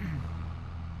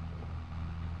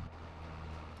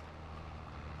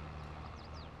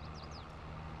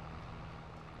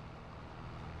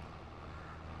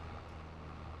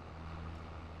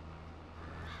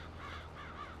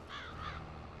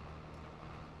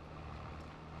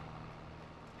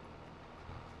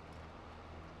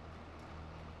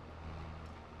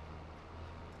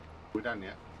 We're done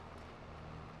yet.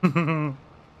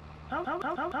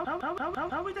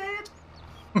 How we dead?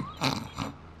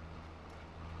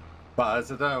 But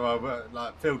as I don't know,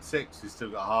 like field 6, we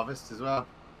still got harvest as well.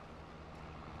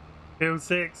 Field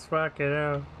 6, fuck it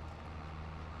out.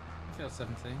 Field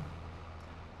 17.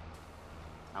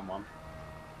 And one.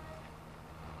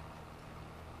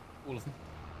 All of them.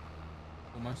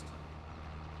 Almost.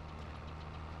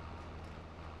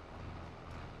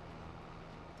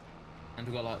 And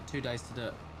we've got like 2 days to do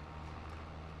it.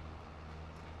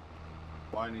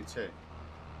 Why only 2?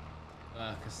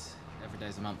 Because every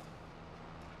day's a month.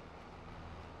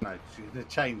 No, because you're going to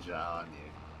change that, aren't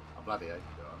you? I bloody hope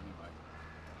you are anyway.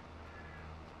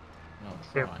 I'll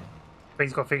try. Yep. But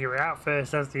he's got to figure it out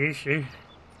first, that's the issue.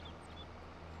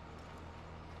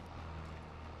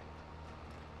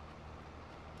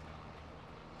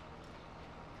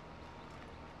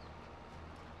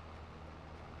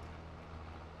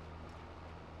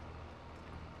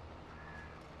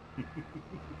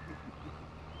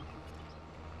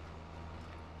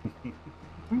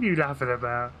 What are you laughing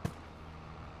about?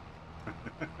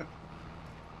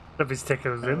 If it's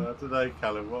tickles him. I don't know,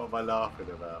 Callum. What am I laughing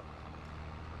about?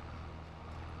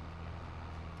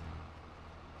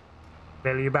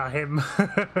 Really about him.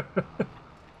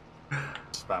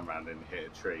 Spam round and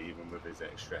hit a tree, even with his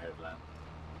extra headlamp.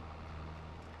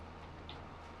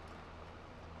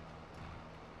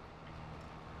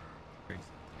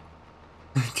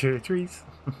 Trees.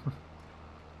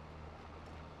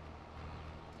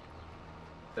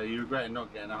 So you regret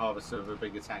not getting a harvester of a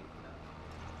bigger tank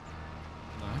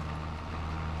now? No.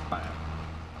 I am.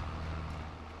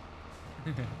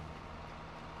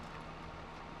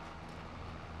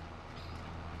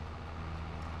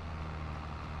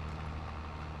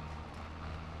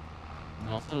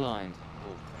 Not aligned.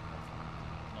 Oh,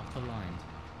 Not aligned.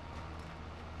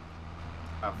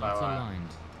 How Not far out? aligned.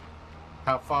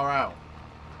 How far out?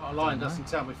 Not a line Don't know. doesn't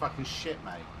tell me fucking shit,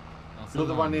 mate. Not You're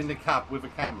the one aligned. in the cab with a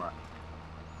camera.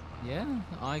 Yeah,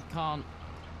 I can't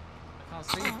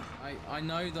see. I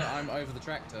know that I'm over the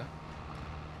tractor.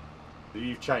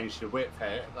 You've changed the width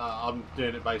here. I'm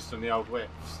doing it based on the old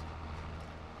widths.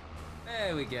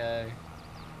 There we go.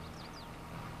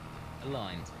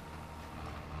 Aligned.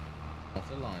 Not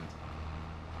aligned.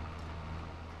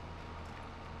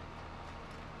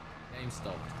 Game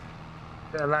stopped.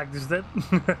 Bit of lag just then.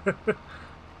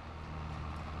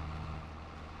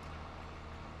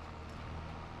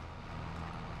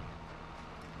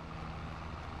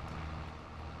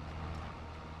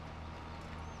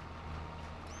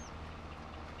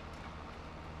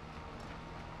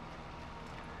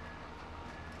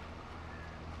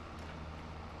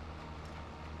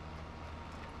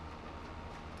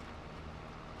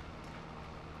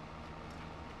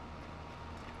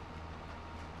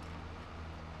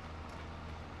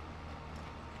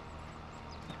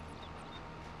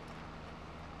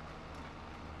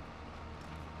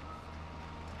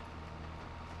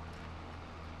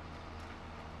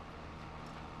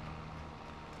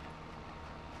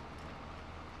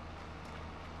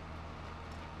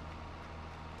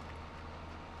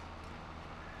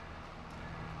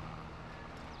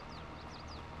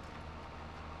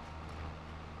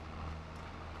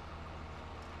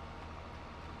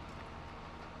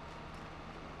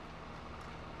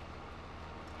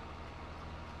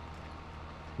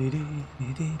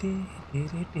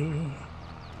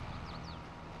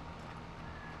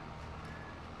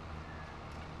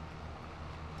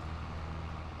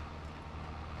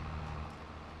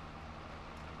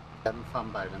 Having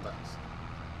fun bailing buttons.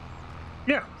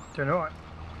 Yeah, doing alright.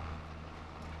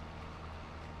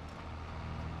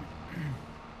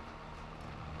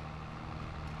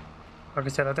 Like I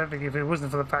said, I don't think if it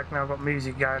wasn't for the fact now I've got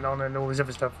music going on and all this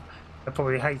other stuff, I'd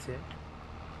probably hate it.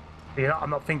 But, I'm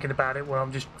not thinking about it when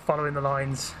I'm just following the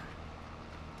lines,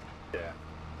 Yeah.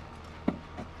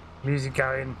 music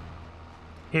going,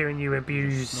 hearing you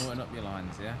abused. Snorting up your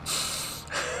lines, yeah?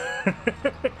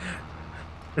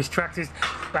 This tractor's...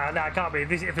 No, it can't be.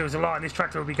 If it was a line, this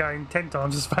tractor would be going 10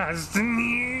 times as fast.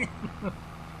 Made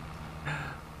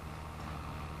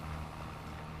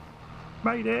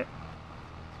it.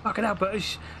 Fucking hell,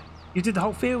 but you did the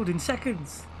whole field in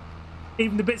seconds.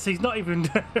 Even the bits he's not even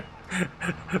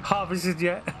harvested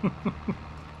yet.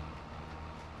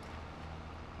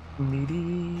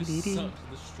 Just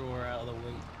sucked the straw out of the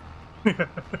wheat.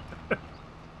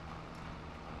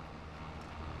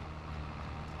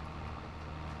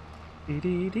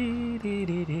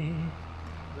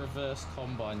 Reverse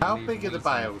combine. How leave big are the wheat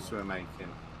on bales we're making?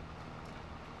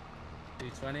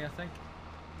 220, I think.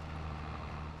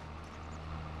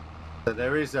 So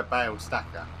there is a bale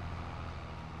stacker.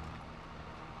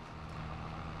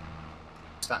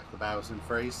 Stack the bales and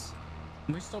freeze.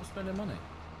 Can we stop spending money?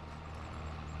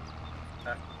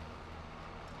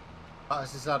 But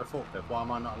this is out of forklift. Why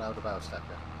am I not allowed a bale stacker?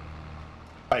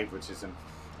 Favoritism.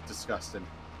 Disgusting.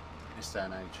 This day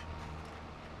and age.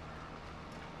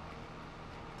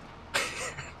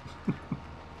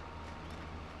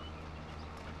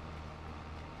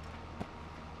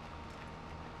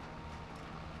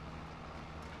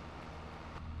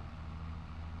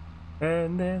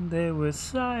 And then there was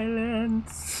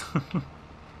silence.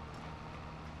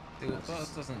 See, what Buzz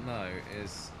doesn't know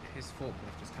is his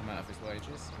forklift has come out of his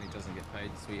wages and he doesn't get paid,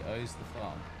 so he owes the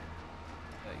farm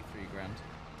 33 grand.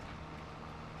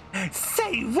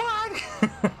 Say what?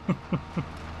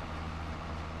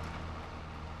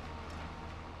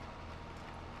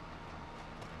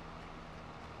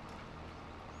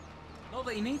 Not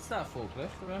that he needs that forklift,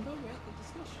 remember? We had the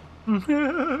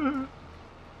discussion.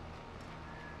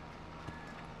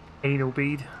 Anal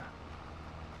bead.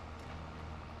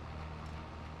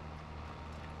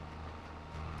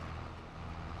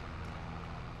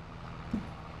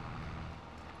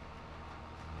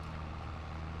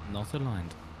 Not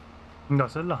aligned.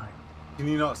 Not a lie. Can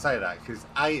you not say that? Because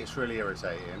A, it's really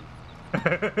irritating,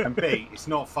 and B, it's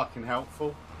not fucking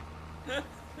helpful.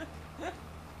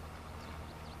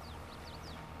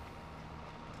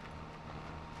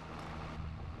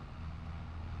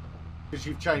 Because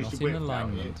you've changed Not the in whip now.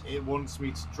 alignment. It wants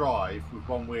me to drive with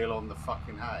one wheel on the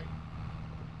fucking hay.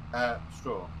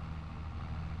 Straw.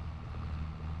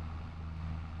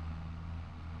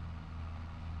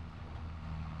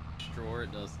 Straw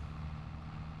it does.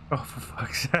 Oh, for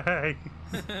fuck's sake.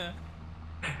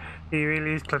 He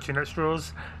really is clutching at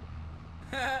straws.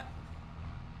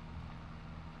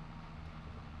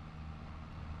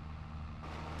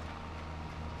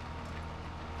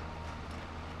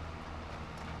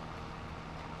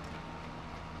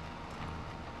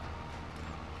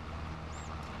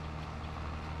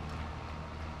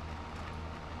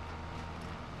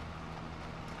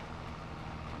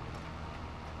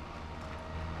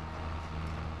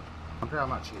 I wonder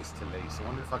how much it is to lease. I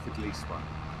wonder if I could lease one.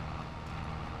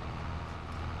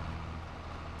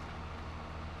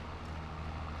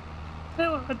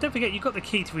 No, don't forget, you've got the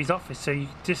key to his office, so you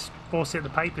just force it in the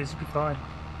papers, it'll be fine.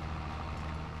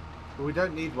 But we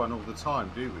don't need one all the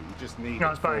time, do we? We just need No,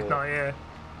 it I suppose for... not, yeah.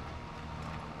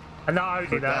 And not For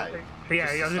only a that, day. yeah,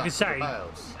 Just I was to going to stack say, the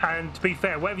bales. and to be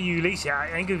fair, whatever you lease it at,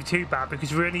 it ain't going to be too bad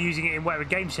because we're only using it in whatever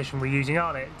game session we're using,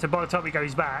 aren't it? So by the time it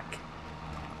goes back,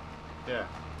 Yeah.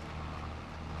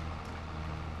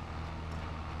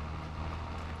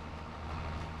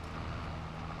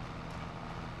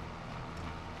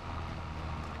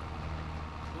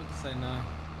 I want to say no.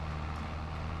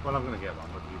 Well, I'm going to get one,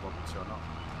 whether you want me to or not.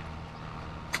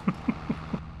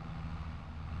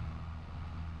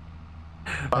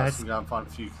 But I can go and find a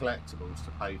few collectibles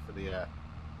to pay for the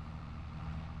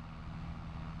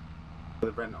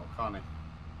rental, can't he?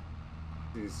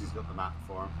 Since he's got the map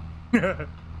for him.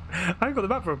 I ain't got the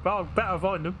map for it, but I better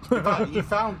find them. In fact, you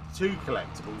found 2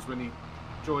 collectibles when he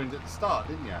joined at the start,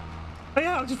 didn't you? Oh,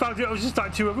 yeah, I just found it. I was just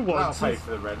like 2 other That'll ones. pay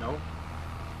for the rental.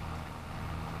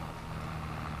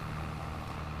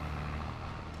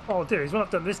 What I'll do is when I've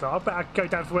done this now, I bet I go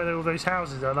down to where all those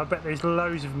houses are, and I bet there's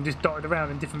loads of them just dotted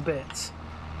around in different bits.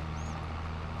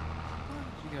 Why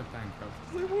did you go bankrupt?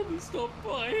 They wouldn't stop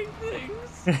buying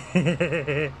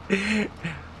things.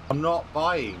 I'm not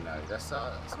buying though. That's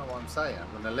not what I'm saying. I'm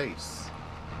going to lease.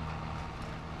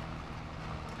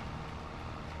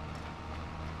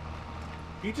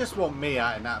 You just want me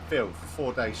out in that field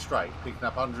for 4 days straight, picking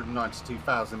up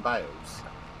 192,000 bales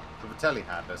with a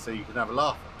telehandler, so you can have a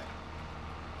laugh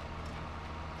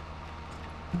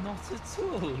at me. Not at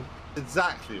all.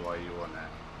 Exactly why you want it.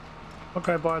 I'll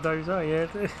go buy those, oh yeah.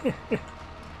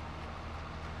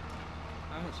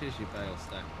 How much is your bale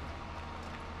stack?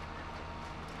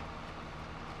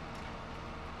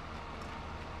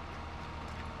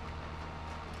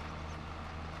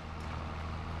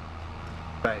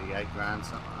 $38,000,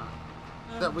 something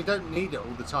like that. We don't need it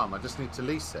all the time. I just need to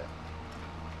lease it.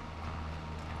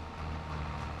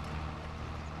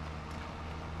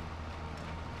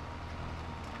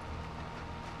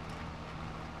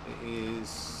 It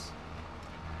is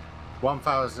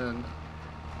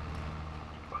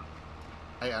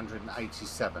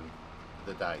 1,887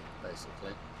 for the day,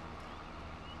 basically.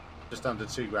 Just under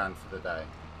 $2,000 for the day.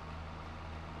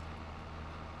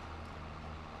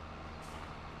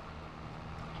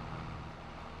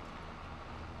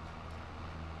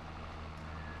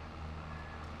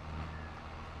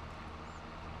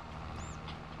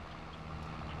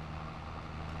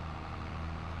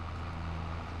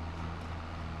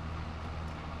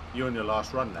 You're on your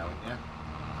last run now, aren't you?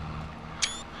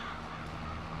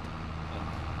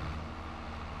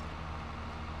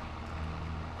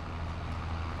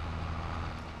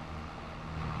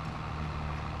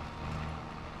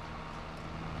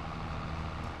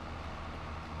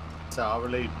 So I'll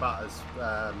relieve Butters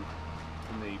from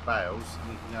the bales,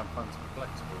 and you can have fun some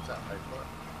collectibles. That'll pay for it,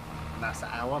 and that's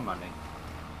our money,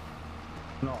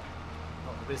 not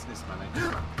the business money.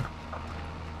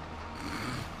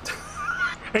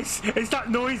 It's that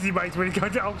noisy, mate, when you go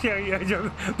to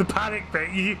the panic bit,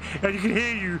 and you can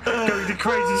hear you going to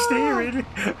crazy steering.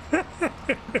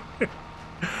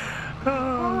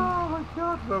 Oh my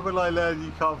god, when will I learn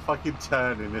you can't fucking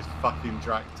turn in this fucking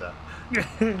tractor?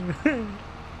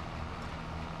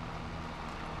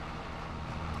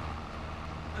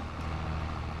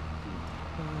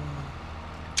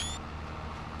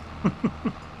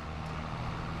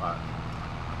 Right.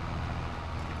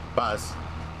 Buzz,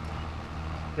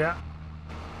 Yeah,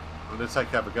 I'm gonna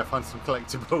take over, go find some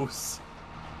collectibles.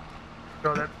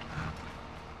 got it.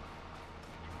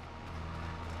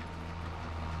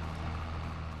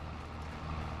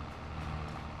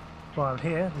 while I'm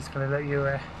here, just gonna let you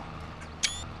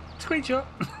screenshot.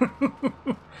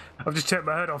 I've just turned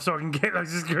my head off so I can get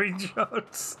loads of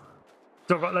screenshots.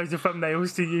 So I've got loads of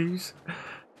thumbnails to use.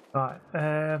 Right,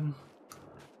 have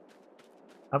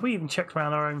we even checked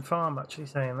around our own farm, actually,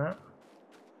 saying that?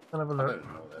 I'll have a look. I don't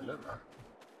know what they look like.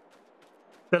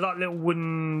 They're like little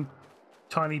wooden,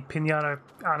 tiny pinata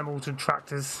animals and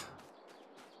tractors.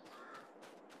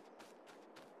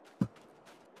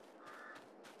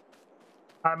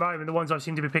 At the moment, the ones I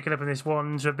seem to be picking up in this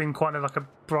ones have been kind of like a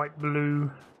bright blue.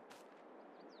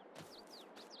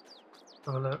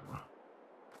 Have a look.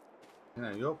 You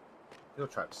know, your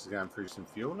tractor's going through some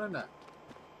fuel, isn't it?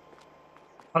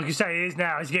 Like you say, it is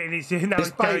now. It's getting it's now. This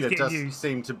It's baler getting does used.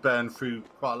 seem to burn through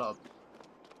quite a lot of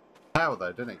power,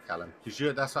 though, doesn't it, Callum?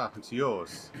 Because that's what happened to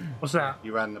yours. What's that?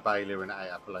 You ran the baler and it ate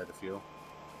up a load of fuel.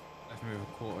 Let's move a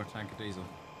quarter tank of diesel.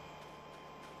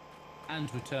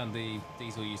 And return the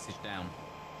diesel usage down.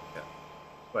 Yeah.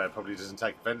 Well, it probably doesn't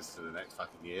take offence to the next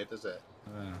fucking year, does it?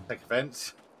 Uh, Take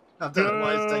offence? I don't know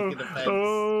why it's taking offence.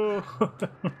 Oh.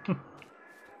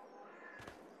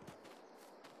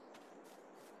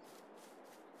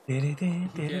 you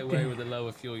get away with a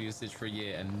lower fuel usage for a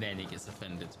year and then he gets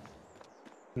offended.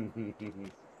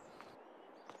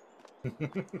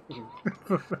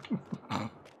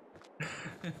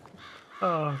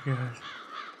 Oh god.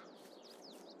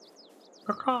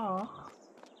 Caw.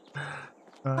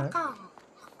 Right. Caw.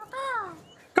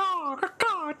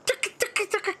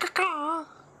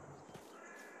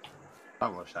 I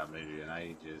haven't watched that movie in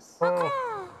ages.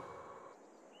 Oh.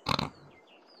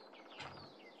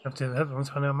 Have to have one,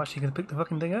 so I know I'm actually going to pick the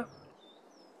fucking thing up.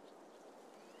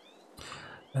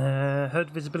 Herd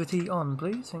visibility on,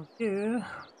 please. Thank you.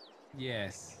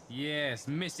 Yes, yes,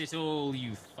 miss it all,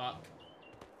 you fuck.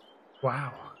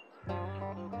 Wow.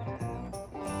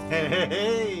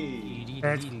 Hey!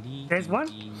 There's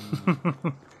one.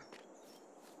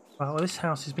 Well, this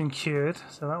house has been cured,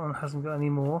 so that one hasn't got any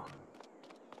more.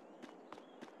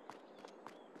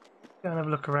 Go and have a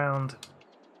look around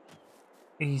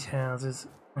these houses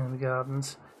and the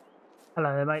gardens.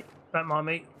 Hello there, mate. Don't mind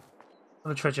me.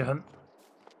 On a treasure hunt.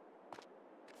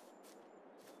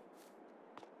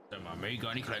 Don't mind me,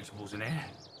 got any collectibles in there?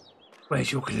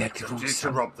 Where's your Just collectibles?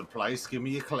 to rob the place, give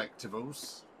me your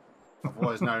collectibles.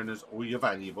 Otherwise known as all your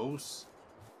valuables.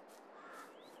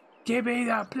 Give me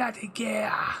the bloody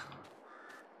gear.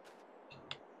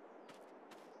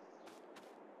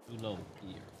 Too low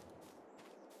here.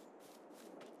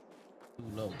 Too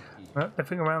low here. Right,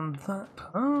 nothing around that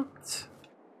part.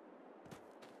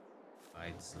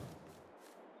 I'd so.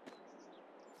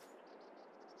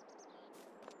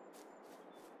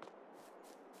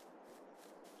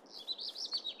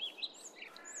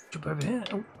 Jump over here.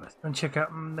 Oh, let's go and check out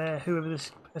whoever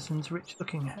this person's rich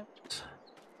looking at.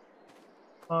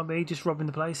 RB just robbing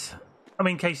the place. I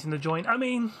mean, casing the joint. I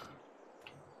mean.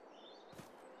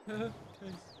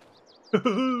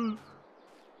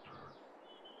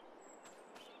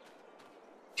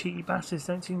 Cheeky bastards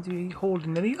don't seem to be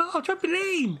holding any. Oh,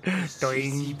 trampoline!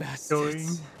 Cheeky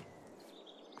bastards.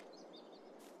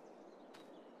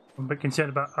 I'm a bit concerned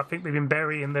about. I think they've been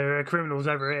burying their criminals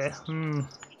over here.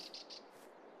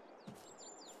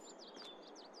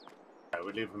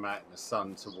 We leave them out in the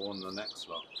sun to warn the next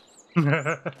lot.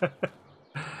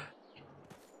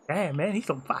 Damn, man, he's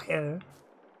on fire.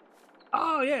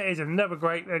 Oh, yeah, here's another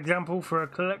great example for a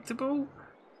collectible.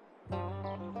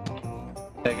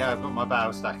 There you go, I've got my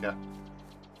barrel stacker.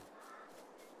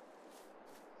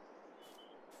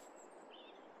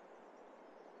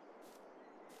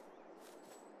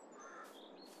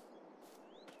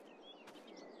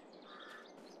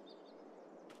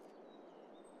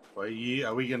 Well,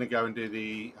 are we going to go and do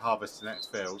the harvest the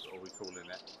next field, or are we calling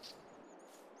it?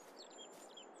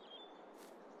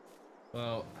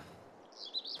 Well,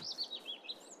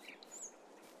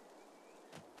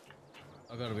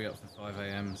 I've got to be up for 5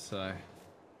 AM, so...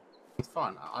 It's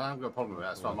fine, I haven't got a problem with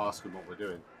that, that's why I'm asking what we're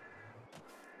doing.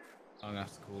 I'm going to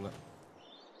have to call it.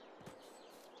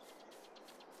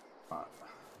 Right,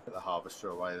 put the harvester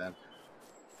away then.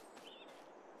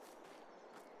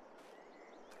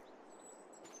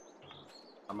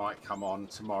 I might come on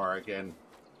tomorrow again.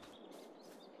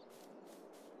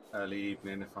 Early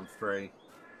evening if I'm free.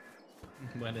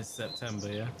 When it's September,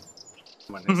 yeah?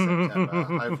 When it's September.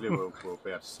 Hopefully we'll be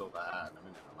able to sort that out in a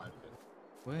minute, I'm hoping.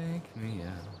 Wake me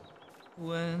up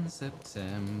when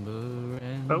September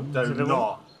ends. Oh, Do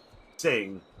not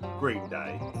sing Green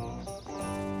Day.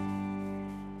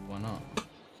 Why not?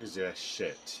 Because you're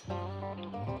shit.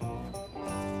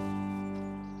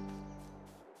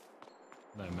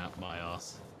 No map my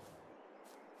ass.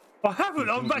 I haven't.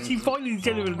 I'm actually finally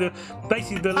delivering the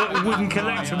basically the little wooden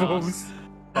collectibles.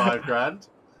 £5 grand.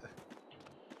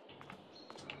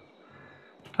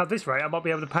 At this rate, I might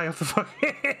be able to pay off the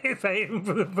fucking pay him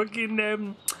for the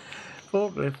fucking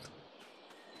forklift.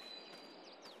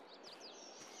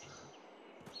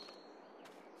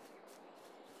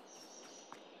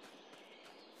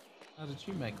 How did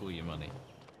you make all your money?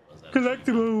 Was that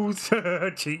Collectibles,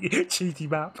 cheaty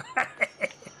map.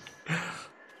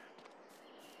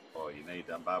 Oh, you need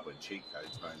them bad with cheat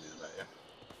codes, don't you? Don't you?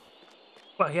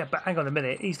 Well, yeah, but hang on a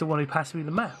minute. He's the one who passed me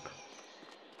the map.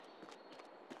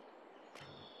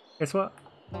 Guess what?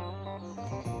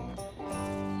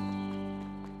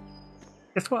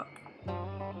 Guess what?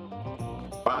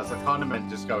 But as I kind of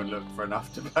meant just go and look for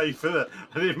enough to pay for that.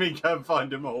 I didn't mean go and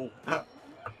find them all.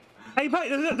 Hey, mate,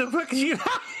 the fuck is you?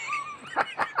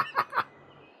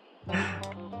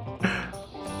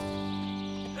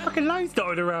 Fucking loads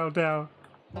dotted around now.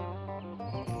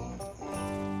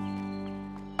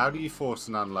 How do you force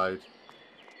an unload?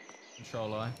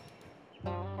 Control I.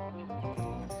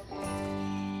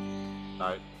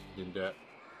 No, didn't do it.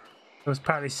 There was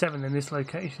apparently 7 in this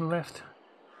location left.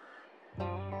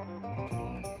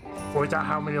 Or is that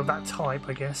how many of that type,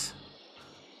 I guess?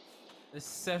 There's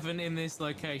 7 in this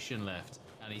location left,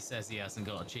 and he says he hasn't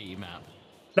got a cheaty map.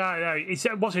 No, it's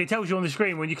what it tells you on the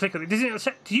screen when you click on it. Doesn't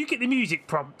it? Do you get the music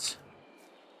prompts?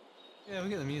 Yeah, we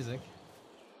get the music.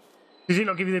 Does it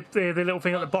not give you the little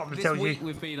thing at the bottom that This tells week you?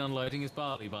 we've been unloading is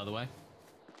barley, by the way.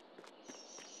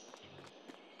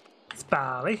 It's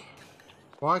barley.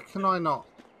 Why can I not?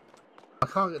 I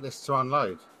can't get this to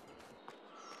unload.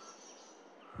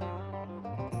 You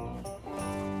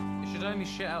should only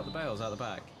shit out the bales out the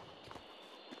back.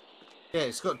 Yeah,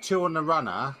 it's got 2 on the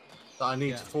runner that I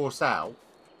need to force out.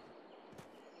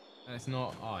 And it's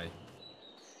not I.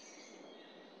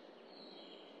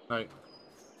 No,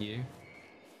 You.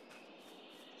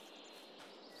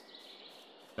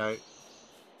 no.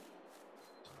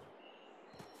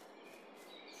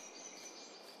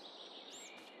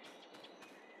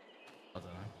 I don't know.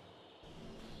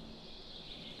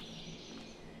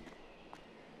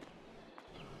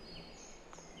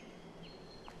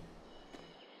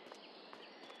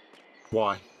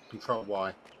 Why? Control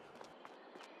Y.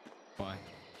 Why?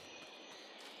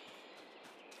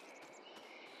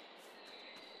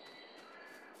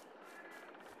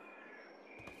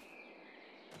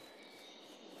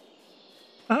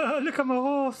 Look at my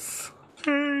horse.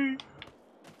 Hey.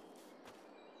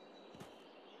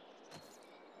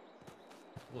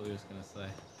 What he was gonna say.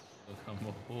 Look, I'm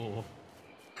a whore.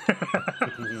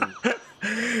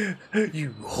 You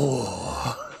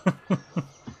whore.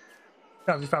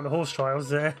 I just found the horse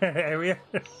trials area.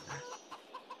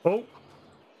 Oh,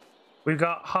 we've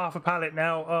got half a pallet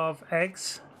now of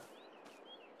eggs.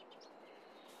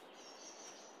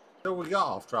 So we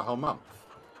got after a whole month.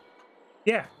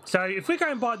 Yeah, so if we're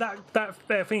going by that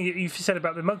thing that you said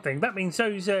about the mud thing, that means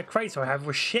those crates I have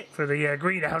were shit for the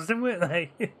greenhouse, didn't weren't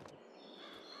they?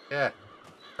 Yeah,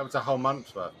 that was a whole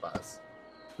month's worth, Buzz.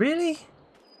 Really?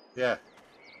 Yeah.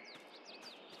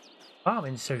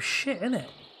 Farming's so shit, isn't it?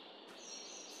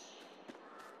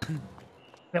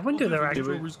 No wonder they're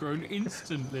angry. was grown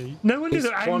instantly. No wonder It's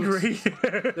they're angry.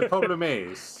 The problem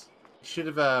is, you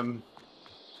should have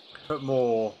put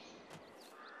more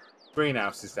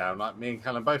greenhouses down, like me and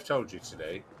Callum both told you to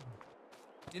do.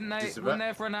 Didn't they? Just Wouldn't about- they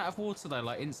have run out of water though,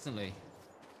 like instantly?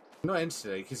 Not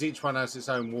instantly, because each one has its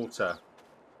own water.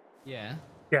 Yeah.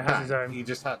 Yeah, has his own. You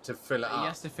just had to fill it He up.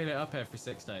 has to fill it up every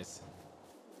 6 days.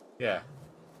 Yeah.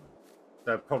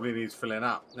 So it probably needs filling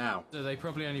up now. So they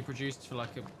probably only produced for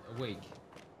like a week.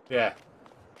 Yeah.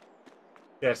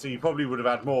 Yeah, so you probably would have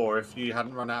had more if you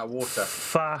hadn't run out of water.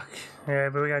 Fuck. Yeah,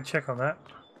 but we gotta check on that.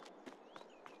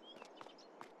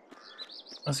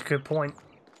 That's a good point.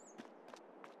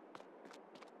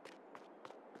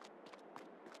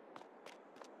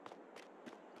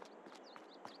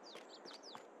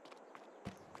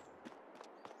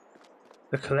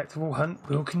 The collectible hunt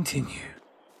will continue.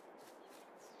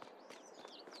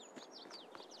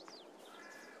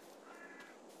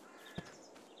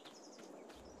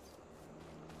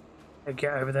 I'll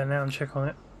get over there now and check on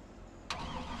it.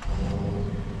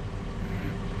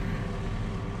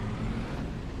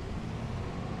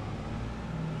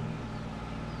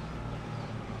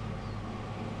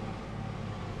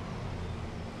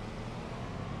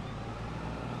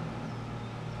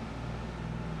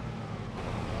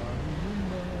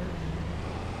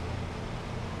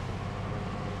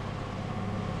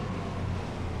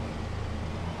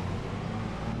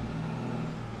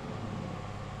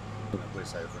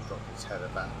 Whiz over and drop his header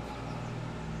back.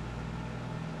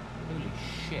 Holy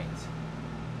shit.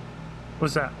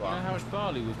 What's that? You know how much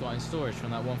barley we've got in storage from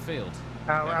that one field?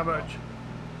 How much?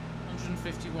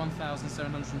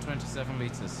 151,727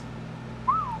 litres.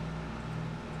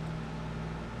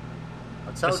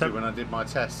 I told you when I did my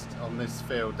test on this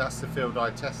field, that's the field I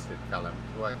tested, Callum,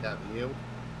 to work out the yield.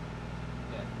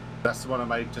 Yeah. That's the one I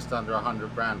made just under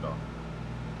 100 grand on.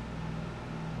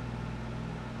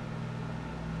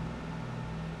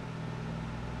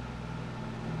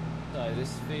 So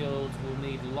this field will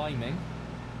need liming.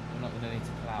 We're not going to need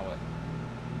to plough it.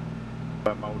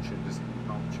 But mulching doesn't need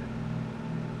mulching.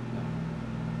 No.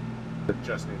 It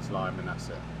just needs lime and that's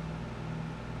it.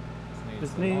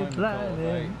 Just need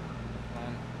liming.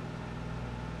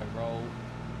 A roll.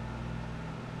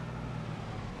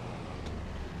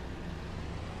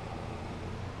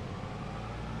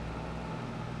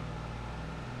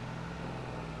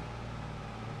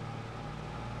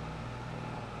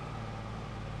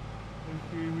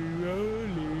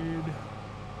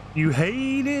 You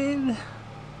hate it?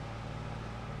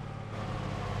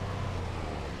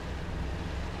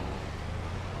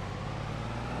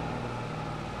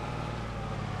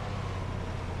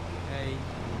 Hey.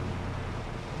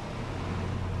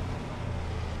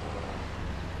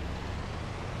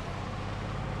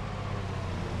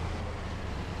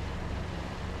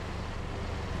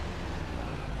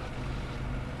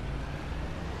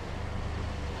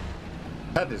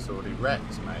 That is already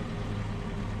wrecked, mate.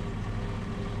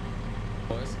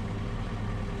 Boys.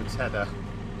 Its header.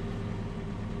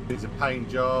 Needs a paint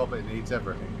job, it needs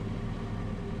everything.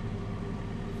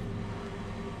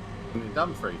 And you've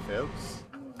done 3 fields.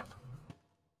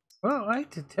 Well, I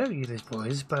hate to tell you this,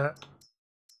 boys, but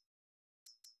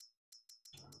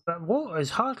water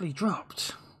has hardly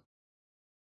dropped,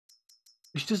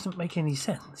 which doesn't make any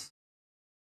sense.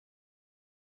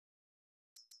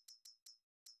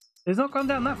 It's not gone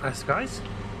down that fast, guys.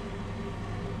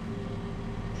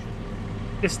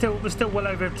 There's still well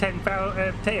over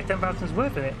 10,000's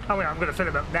worth in it. I mean, I'm going to fill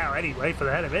it up now anyway for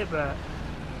the hell of it, but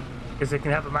because it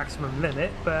can have a maximum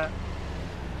limit. But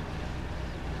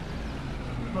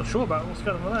I'm not sure about what's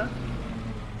going on with that.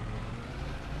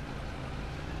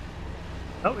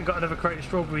 Oh, we got another crate of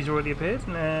strawberries already appeared,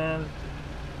 and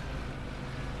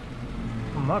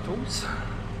models.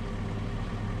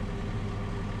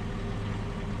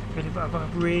 Really, but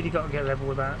I've really got to get level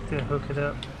with that to hook it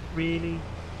up. Really.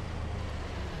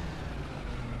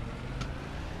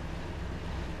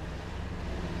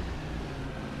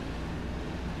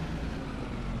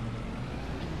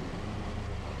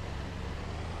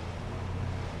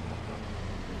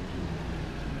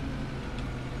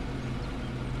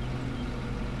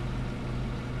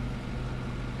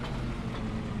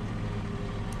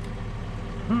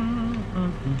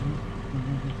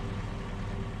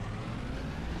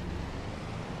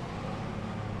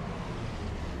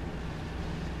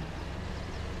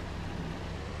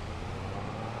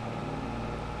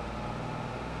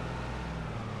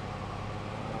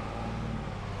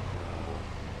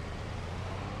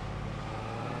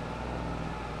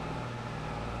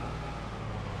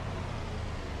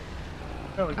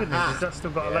 Oh, the good news is that's still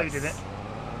got a load in it.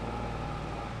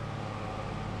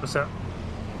 What's up?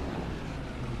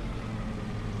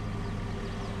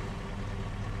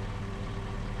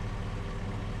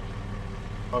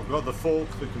 I've got the fork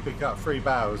that can pick up 3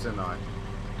 barrels, haven't I?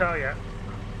 Oh, yeah.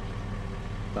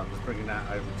 So I'm just bringing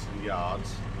that over to the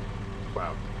yards.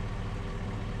 Well,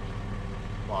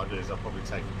 what I'll do is I'll probably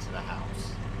take it to the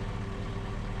house.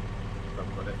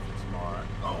 I've got it for tomorrow.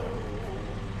 Oh.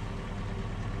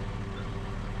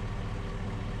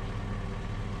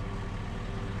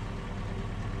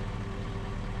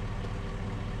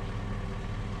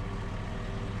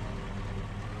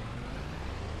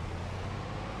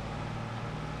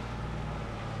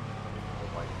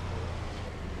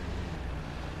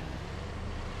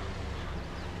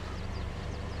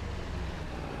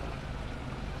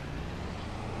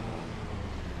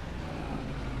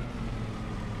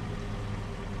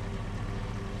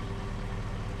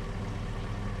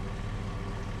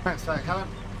 Thanks for that, Callum.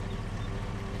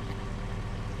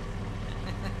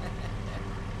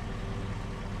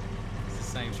 It's the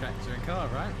same tractor and car,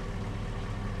 right?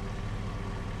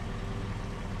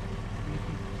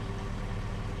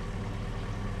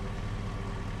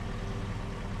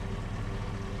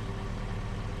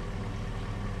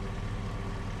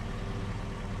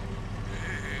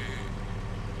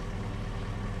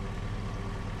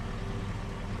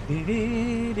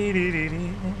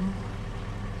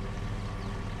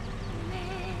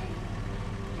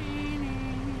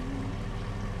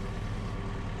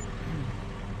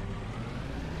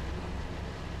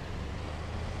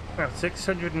 Well,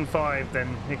 605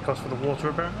 then it costs for the water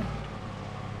apparently.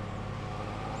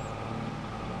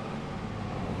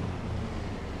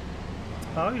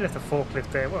 Oh, you left a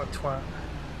forklift there. What a twat.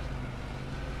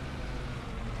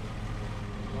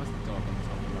 Why's the dog on the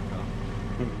top of my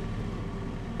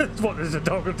car? What, there's a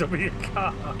dog on top of your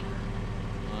car?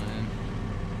 Ryan.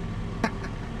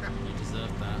 You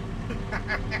deserve that.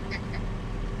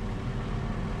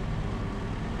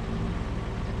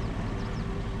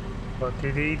 What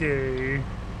did he do?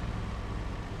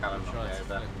 Callum He tried to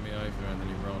flip me over and then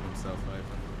he rolled himself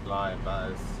over. Lying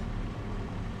butters.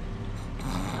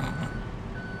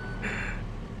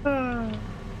 I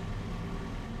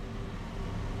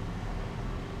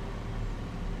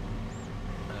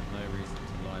have no reason to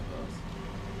lie, boss.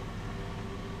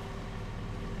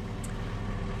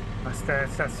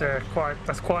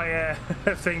 That's quite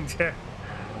a thing to.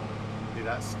 See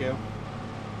that skill?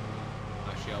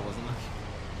 Actually, I wasn't looking.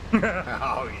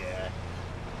 Oh yeah.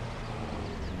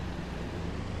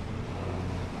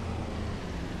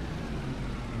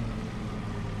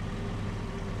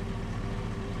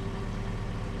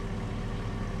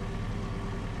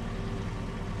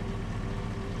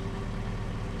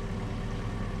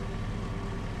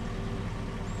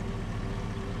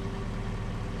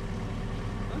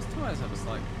 Those tyres have a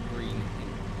slight green hint.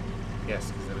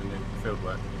 Yes, because they're in the field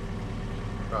work.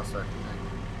 Grass work.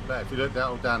 But if you look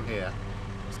down here,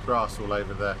 there's grass all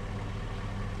over the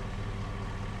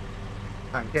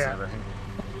tanks Yeah. and everything.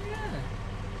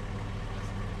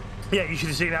 Yeah, you should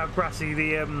have seen how grassy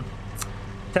the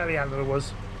telehandler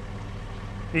was.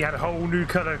 He had a whole new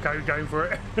colour going for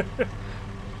it.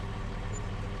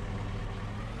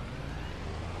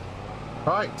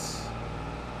 Right.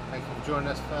 Thank you for joining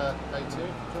us for day 2.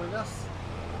 Joining us.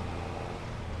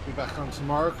 Be back on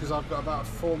tomorrow because I've got about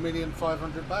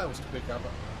 4,500,000 bales to pick up.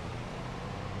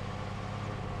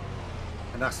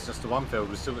 And that's just the one field.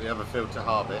 We've still got the other field to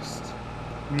harvest.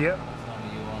 Yep. What time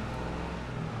are you on?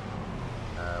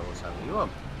 What time are you on?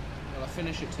 Well, I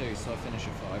finish at 2, so I finish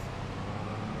at 5.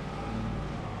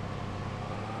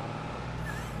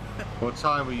 What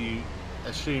time were you,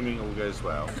 assuming all goes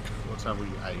well, what time will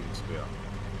you aim to be on?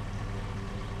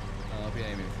 I'll be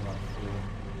aiming for like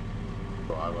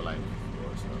 4. What I will aim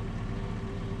for as well.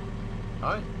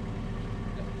 Alright?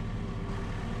 Yep.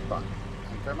 Right.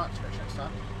 Thank you very much. Catch you next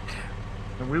time.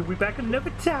 And we'll be back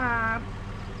another time.